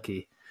got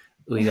lucky.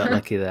 We got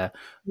lucky there,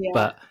 Yeah.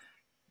 but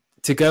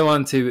to go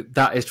on to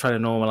that is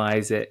trying to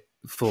normalize it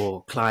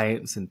for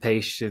clients and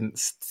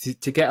patients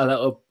to get a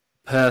little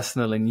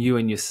personal and you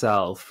and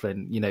yourself,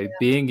 and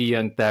being a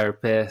young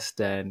therapist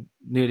and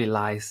newly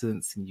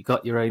licensed and you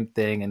got your own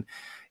thing, and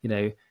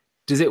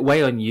does it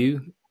weigh on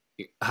you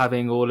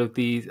having all of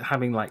these,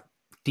 having like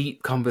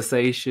deep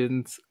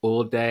conversations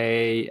all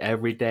day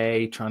every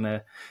day, trying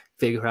to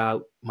figure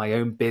out my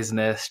own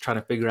business, trying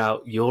to figure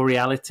out your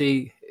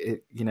reality?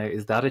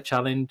 Is that a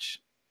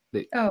challenge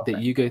Oh, that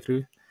you go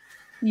through?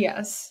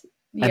 yes.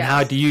 And Yes.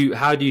 how do you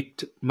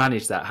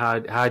manage that?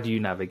 How do you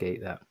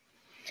navigate that?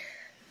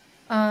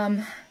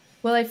 Um,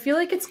 well, I feel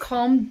like it's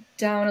calmed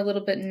down a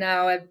little bit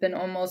now. I've been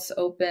almost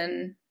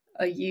open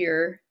a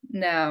year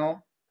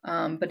now.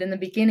 But in the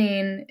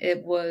beginning,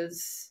 it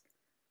was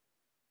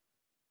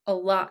a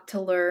lot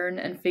to learn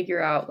and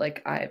figure out.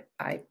 Like, I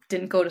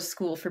didn't go to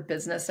school for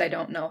business. I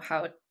don't know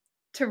how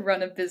to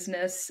run a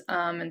business.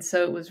 And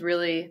so it was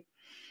really,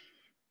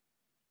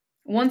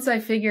 once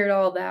I figured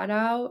all that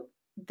out,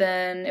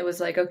 then it was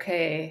like,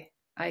 okay,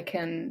 I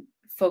can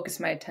focus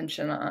my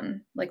attention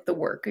on like the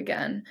work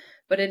again.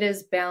 But it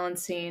is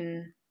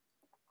balancing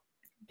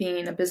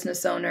being a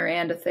business owner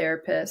and a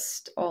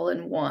therapist all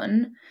in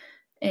one.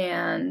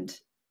 And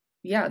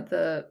yeah,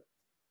 the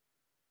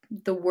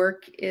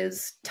work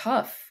is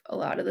tough a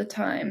lot of the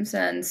times.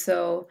 And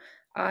so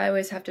I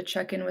always have to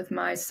check in with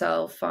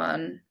myself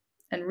on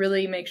and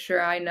really make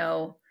sure I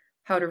know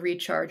how to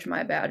recharge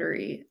my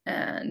battery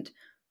and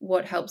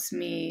what helps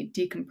me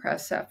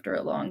decompress after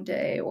a long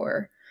day,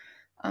 or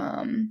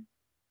um,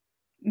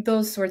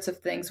 those sorts of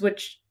things,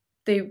 which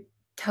they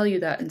tell you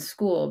that in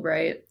school,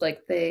 right?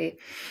 Like they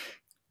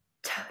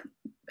t-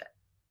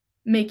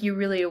 make you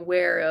really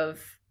aware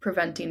of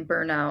preventing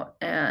burnout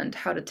and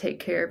how to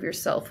take care of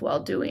yourself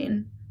while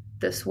doing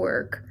this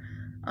work.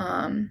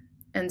 Um,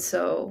 and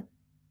so,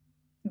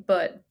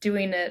 but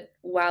doing it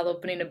while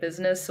opening a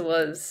business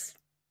was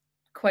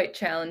quite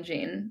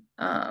challenging,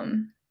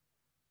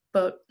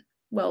 but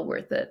well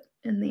worth it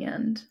in the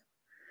end.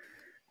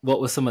 What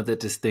were some of the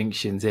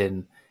distinctions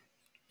in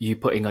you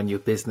putting on your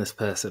business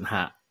person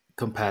hat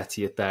compared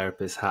to your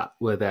therapist hat?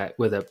 Were there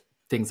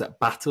things that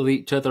battle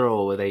each other,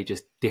 or were they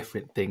just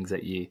different things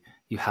that you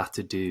had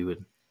to do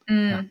and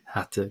Mm.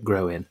 had to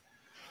grow in?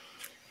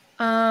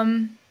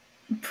 Um,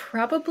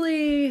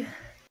 Probably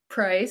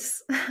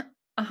price.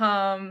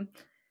 um,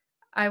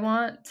 I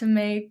want to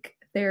make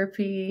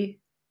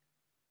therapy,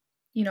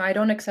 I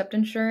don't accept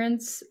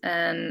insurance,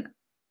 and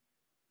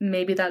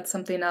maybe that's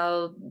something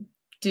I'll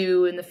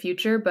do in the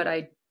future, but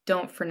I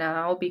don't for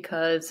now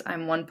because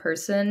I'm one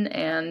person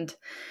and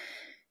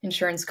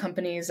insurance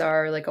companies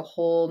are like a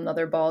whole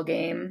nother ball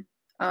game.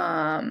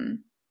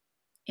 And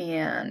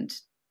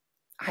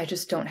I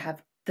just don't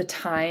have the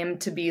time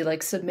to be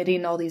like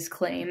submitting all these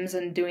claims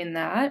and doing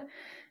that.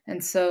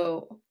 And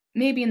so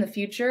maybe in the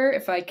future,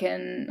 if I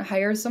can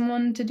hire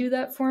someone to do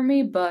that for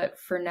me, but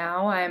for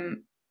now,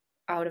 I'm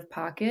out of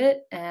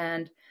pocket.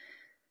 And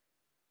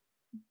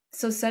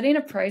so setting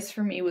a price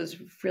for me was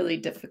really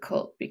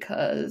difficult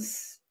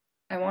because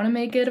I want to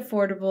make it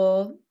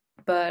affordable,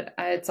 but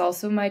it's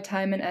also my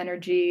time and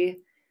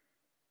energy.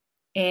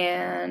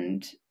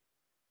 And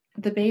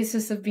the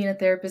basis of being a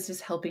therapist is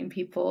helping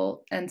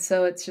people. And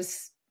so it's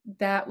just,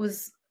 that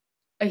was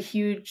a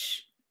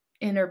huge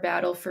inner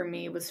battle for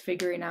me was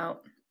figuring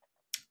out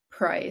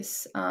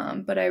price.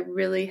 But I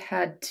really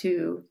had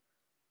to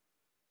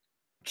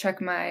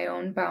check my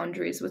own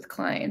boundaries with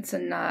clients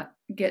and not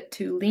get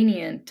too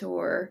lenient,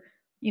 or,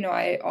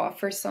 I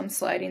offer some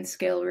sliding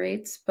scale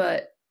rates,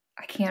 but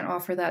I can't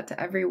offer that to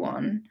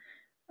everyone.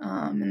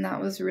 And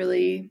that was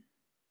really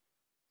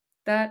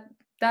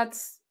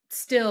that's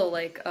still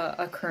like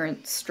a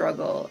current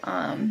struggle.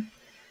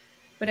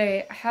 But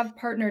I have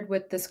partnered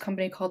with this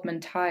company called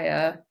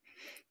Mantaya,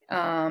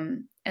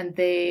 and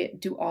they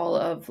do all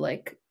of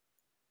like,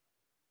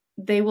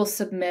 they will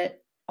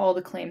submit all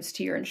the claims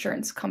to your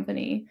insurance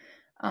company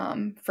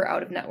for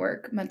out of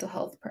network mental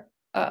health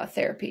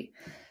therapy.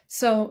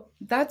 So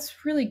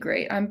that's really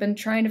great. I've been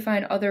trying to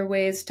find other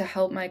ways to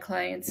help my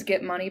clients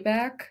get money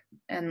back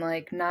and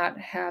like not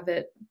have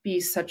it be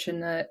such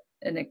an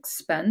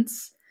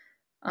expense.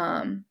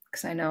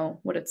 Because I know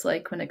what it's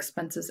like when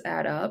expenses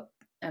add up,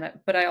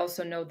 but I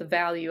also know the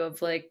value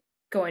of like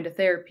going to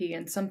therapy,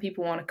 and some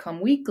people want to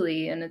come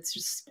weekly, and it's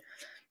just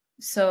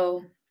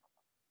so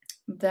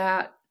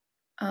that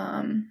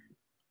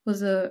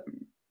was a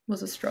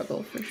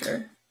struggle for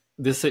sure.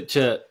 There's such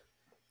a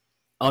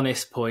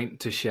honest point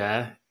to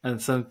share, and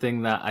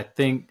something that I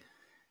think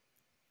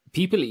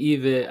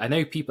I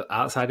know people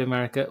outside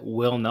America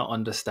will not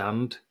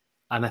understand,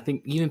 and I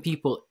think even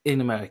people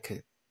in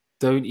America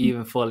don't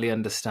even fully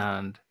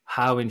understand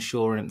how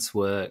insurance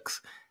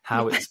works,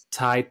 how it's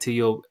tied to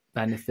your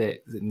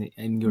benefit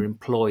and your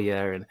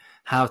employer, and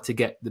how to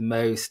get the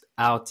most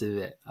out of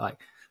it. Like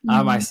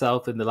I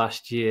myself in the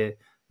last year,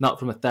 not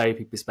from a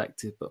therapy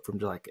perspective, but from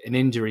like an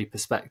injury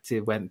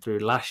perspective, went through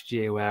last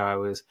year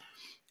where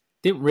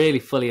didn't really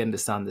fully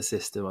understand the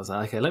system. I was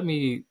like, okay, let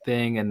me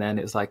think. And then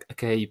it was like,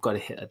 okay, you've got to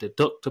hit a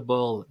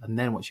deductible. And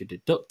then once your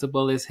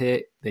deductible is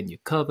hit, then you're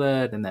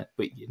covered.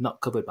 But you're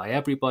not covered by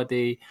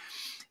everybody.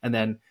 And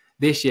then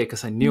this year,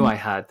 because I knew I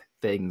had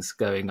things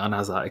going on, I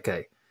was like,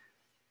 okay,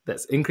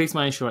 let's increase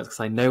my insurance because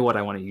I know what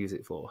I want to use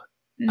it for.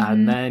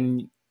 And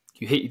then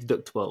you hit your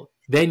deductible,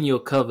 then you're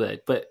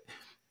covered. But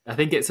I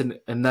think it's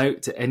a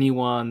note to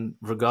anyone,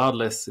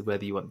 regardless of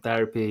whether you want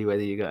therapy,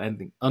 whether you got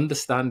anything,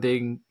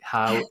 understanding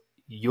how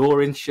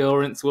your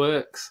insurance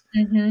works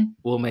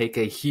will make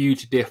a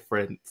huge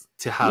difference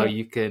to how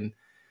you can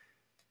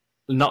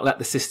not let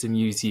the system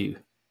use you.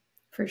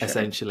 For sure.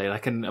 Essentially, I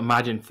can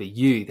imagine for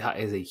you that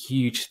is a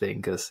huge thing,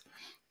 because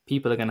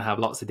people are going to have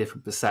lots of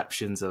different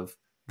perceptions of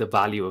the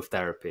value of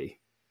therapy,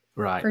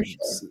 right? For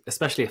sure.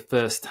 Especially a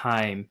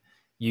first-time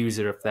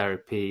user of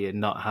therapy and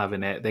not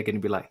having it, they're going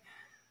to be like,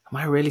 am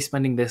I really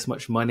spending this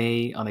much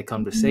money on a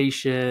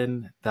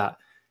conversation that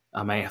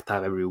I may have to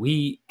have every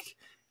week?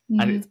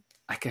 And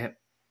I can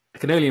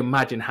only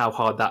imagine how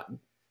hard that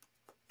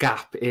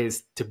gap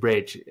is to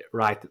bridge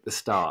right at the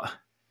start.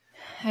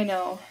 I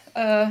know.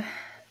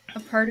 A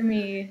part of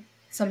me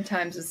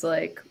sometimes is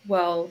like,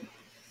 well,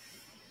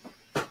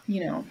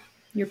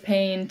 you're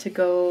paying to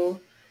go,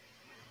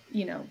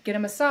 get a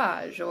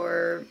massage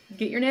or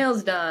get your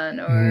nails done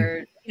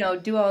or,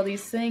 do all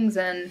these things.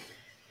 And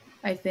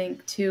I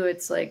think too,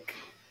 it's like,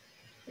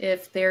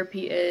 if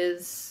therapy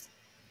is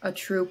a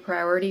true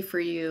priority for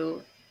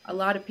you, a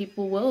lot of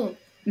people will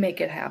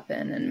make it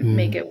happen and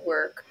make it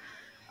work.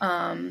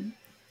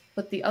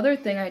 But the other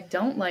thing I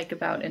don't like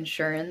about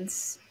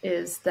insurance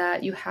is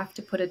that you have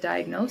to put a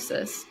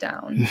diagnosis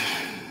down.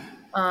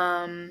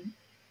 And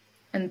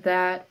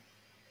that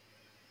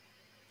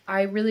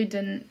I really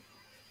didn't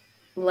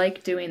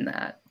like doing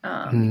that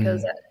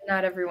because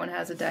not everyone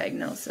has a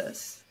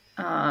diagnosis.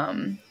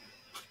 And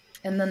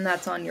then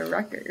that's on your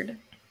record.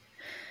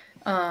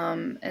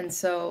 And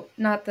so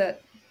not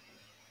that,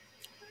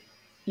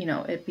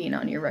 it being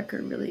on your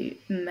record really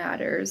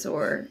matters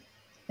or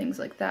things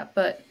like that,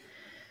 but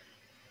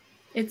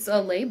it's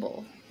a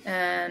label.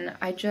 And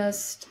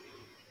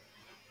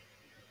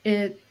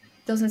it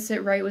doesn't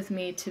sit right with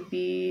me to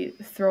be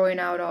throwing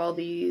out all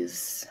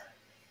these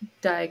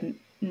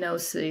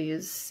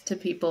diagnoses to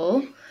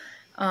people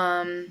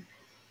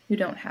who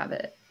don't have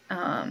it.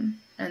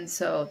 And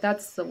so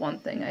that's the one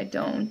thing why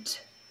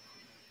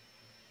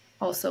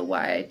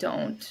I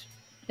don't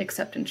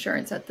accept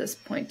insurance at this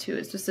point too.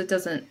 It's just, it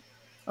doesn't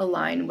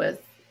align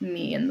with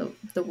me and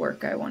the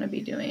work I want to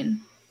be doing.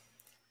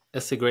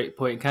 That's a great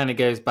point. It kind of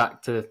goes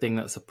back to the thing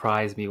that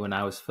surprised me when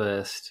I was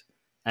first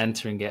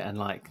entering it, and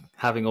like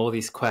having all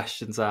these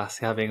questions asked,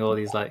 having all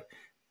these like,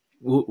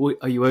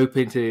 are you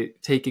open to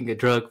taking a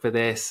drug for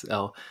this?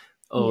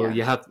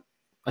 You have,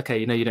 okay,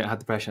 you don't have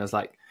depression. I was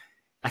like,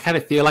 I kind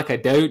of feel like I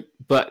don't,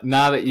 but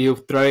now that you're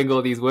throwing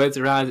all these words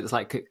around, it's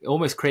like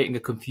almost creating a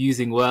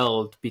confusing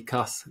world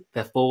because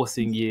they're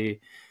forcing you,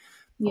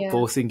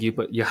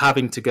 but you're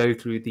having to go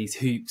through these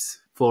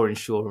hoops for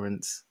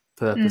insurance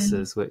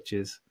purposes,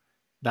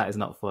 that is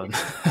not fun.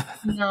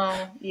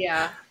 No,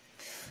 yeah.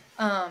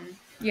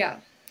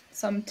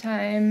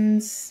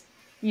 Sometimes,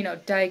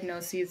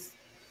 diagnoses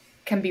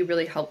can be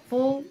really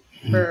helpful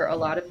for a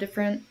lot of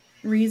different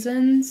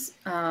reasons.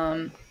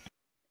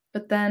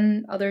 But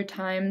then other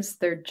times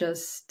they're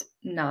just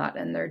not,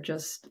 and they're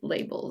just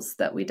labels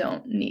that we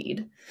don't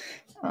need.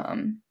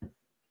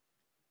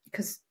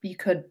 because you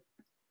could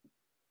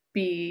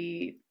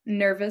be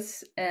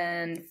nervous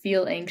and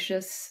feel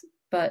anxious,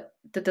 but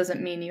that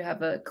doesn't mean you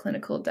have a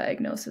clinical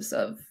diagnosis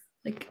of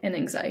like an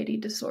anxiety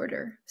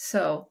disorder.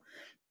 So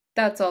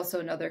that's also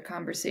another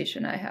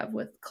conversation I have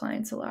with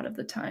clients a lot of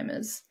the time,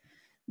 is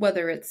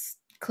whether it's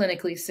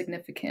clinically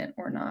significant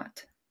or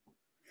not.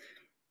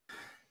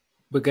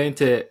 We're going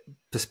to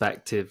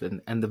perspective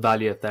and the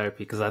value of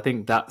therapy, because I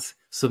think that's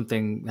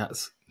something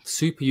that's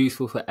super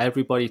useful for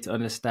everybody to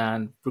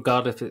understand,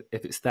 regardless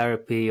if it's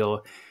therapy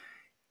or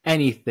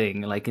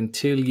anything. Like,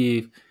 until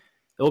you,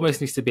 it almost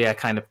needs to be a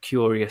kind of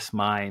curious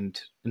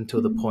mind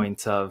until the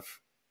point of,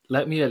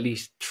 let me at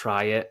least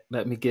try it.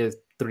 Let me give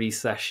 3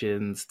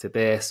 sessions to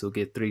this, or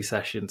give 3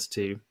 sessions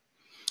to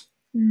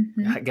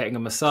getting a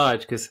massage,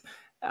 because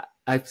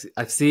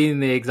I've seen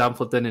the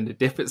example done in a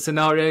different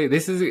scenario.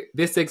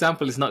 This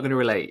example is not going to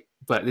relate,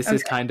 but this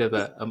is kind of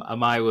a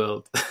my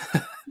world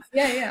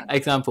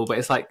example. But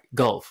it's like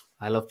golf.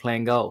 I love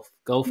playing golf.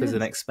 Golf is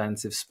an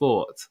expensive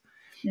sport,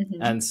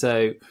 and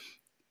so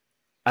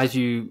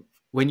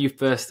when you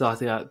first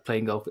started out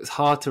playing golf, it's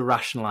hard to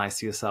rationalize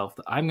to yourself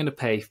that I'm going to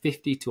pay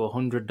 $50 to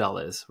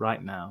 $100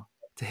 right now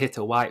to hit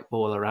a white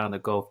ball around a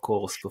golf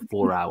course for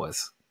 4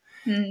 hours.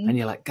 And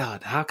you're like,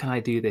 God, how can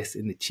I do this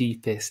in the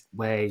cheapest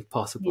way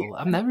possible?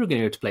 I'm never going to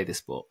be able to play this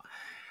sport.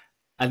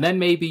 And then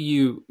maybe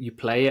you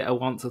play it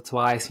once or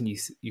twice and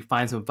you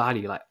find some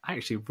value. Like, I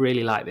actually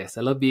really like this.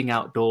 I love being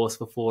outdoors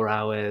for 4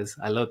 hours.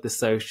 I love the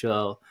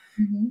social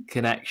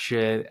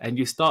connection. And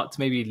you start to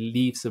maybe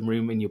leave some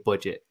room in your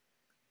budget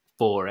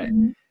for it.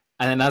 And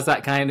then as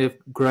that kind of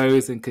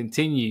grows and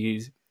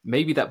continues,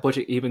 maybe that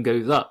budget even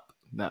goes up.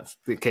 That's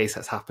the case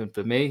that's happened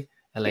for me.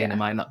 Elena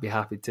might not be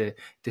happy to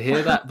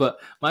hear that, but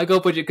my goal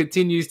budget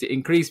continues to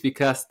increase,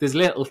 because there's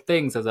little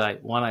things as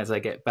I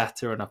get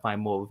better and I find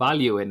more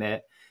value in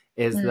it,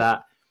 is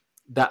that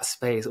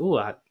space. Oh,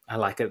 I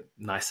like a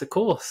nicer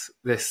course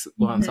this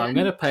one, so I'm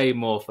going to pay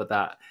more for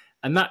that.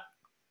 And that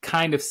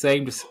kind of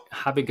same, just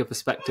having a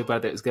perspective,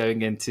 whether it's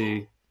going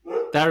into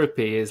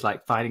therapy, is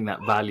like finding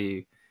that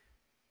value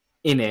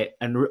in it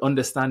and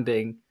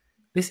understanding,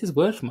 this is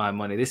worth my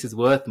money. This is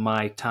worth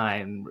my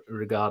time,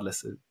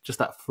 regardless of just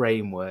that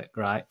framework,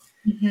 right?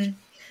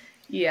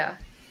 Yeah.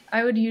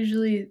 I would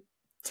usually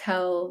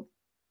tell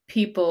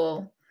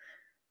people,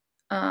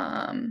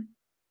 try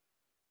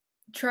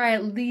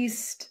at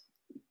least,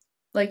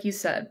 like you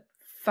said,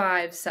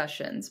 5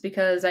 sessions,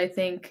 because I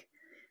think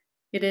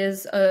it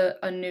is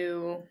a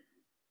new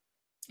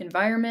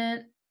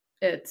environment.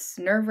 It's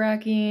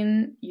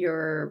nerve-wracking.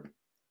 You're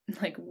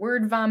like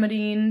word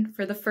vomiting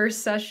for the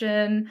first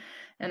session.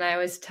 And I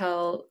always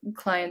tell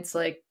clients,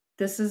 like,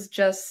 this is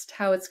just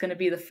how it's going to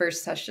be the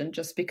first session,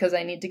 just because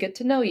I need to get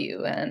to know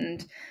you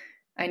and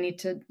I need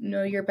to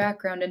know your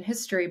background and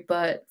history.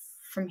 But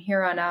from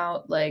here on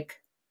out,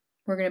 like,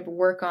 we're going to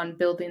work on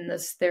building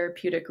this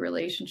therapeutic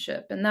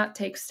relationship. And that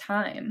takes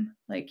time.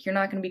 Like, you're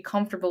not going to be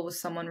comfortable with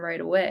someone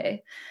right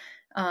away.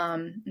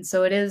 And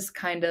so it is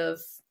kind of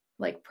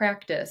like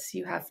practice.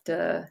 You have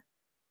to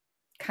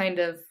kind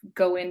of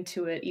go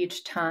into it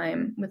each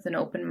time with an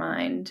open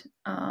mind.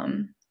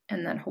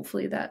 And then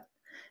hopefully that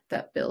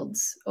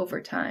builds over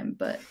time.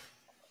 But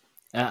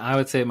I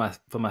would say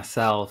for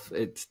myself,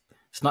 it's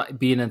not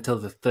been until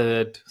the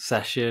 3rd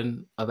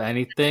session of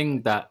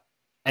anything that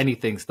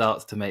anything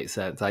starts to make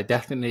sense. I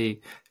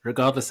definitely,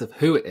 regardless of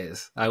who it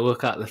is, I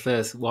look at the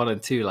first 1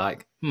 and 2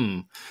 like,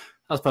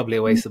 that's probably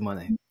a waste of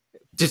money.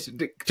 Just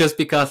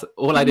because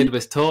all I did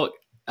was talk.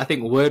 I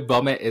think word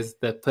vomit is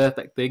the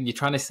perfect thing. You're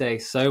trying to say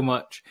so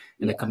much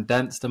in a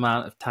condensed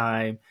amount of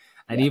time.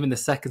 And even the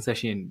second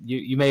session,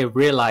 you may have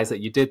realized that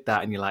you did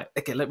that and you're like,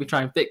 okay, let me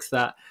try and fix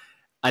that.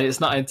 And it's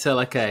not until,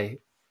 okay,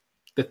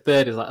 the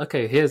 3rd is like,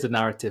 okay, here's a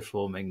narrative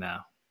forming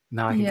now.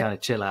 Now I can kind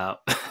of chill out.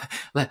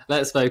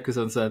 Let's focus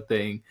on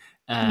something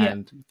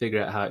and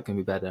figure out how it can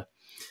be better.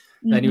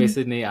 Anyway,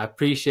 Sydney, I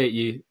appreciate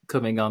you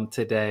coming on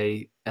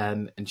today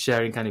and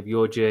sharing kind of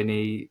your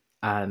journey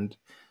and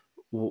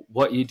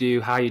what you do,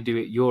 how you do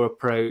it, your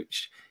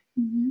approach.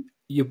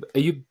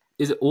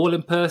 Is it all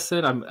in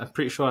person? I'm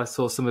pretty sure I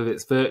saw some of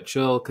it's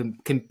virtual.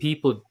 Can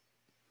people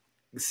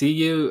see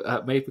you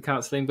at Maple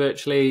Counselling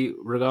virtually,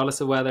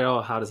 regardless of where they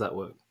are? How does that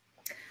work?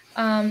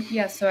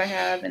 So I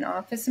have an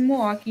office in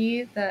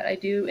Milwaukee that I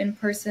do in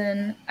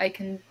person. I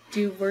can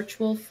do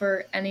virtual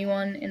for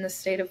anyone in the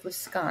state of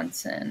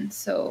Wisconsin,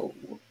 so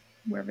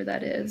wherever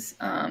that is.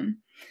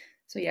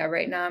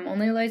 Right now I'm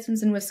only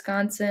licensed in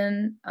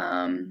Wisconsin.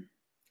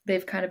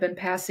 They've kind of been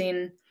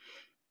passing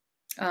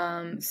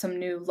some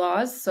new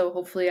laws, so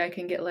hopefully I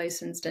can get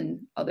licensed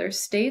in other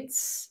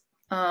states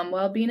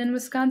while being in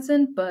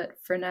Wisconsin. But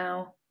for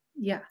now,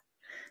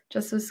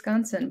 just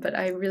Wisconsin. But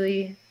I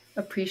really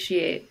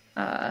appreciate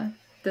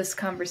this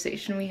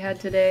conversation we had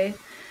today,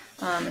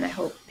 and I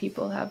hope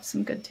people have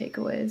some good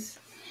takeaways.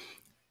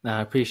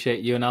 I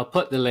appreciate you, and I'll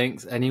put the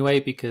links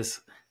anyway,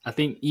 because I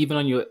think even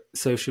on your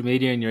social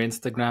media and your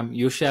Instagram,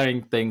 you're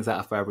sharing things that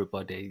are for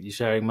everybody. You're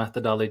sharing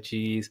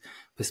methodologies,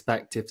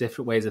 perspectives,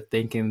 different ways of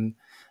thinking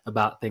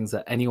about things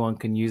that anyone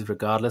can use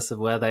regardless of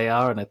where they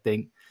are. And I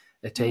think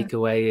a Yeah.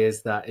 takeaway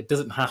is that it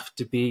doesn't have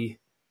to be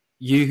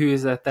you who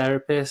is a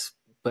therapist,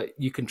 but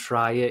you can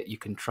try it. You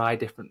can try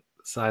different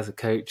sides of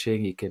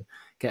coaching. You can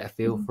get a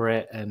feel Mhm. for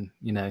it, and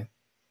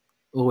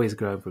always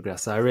grow and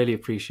progress. So I really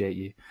appreciate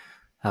you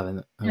having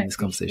I this appreciate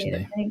conversation, it.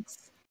 Dave. Thanks.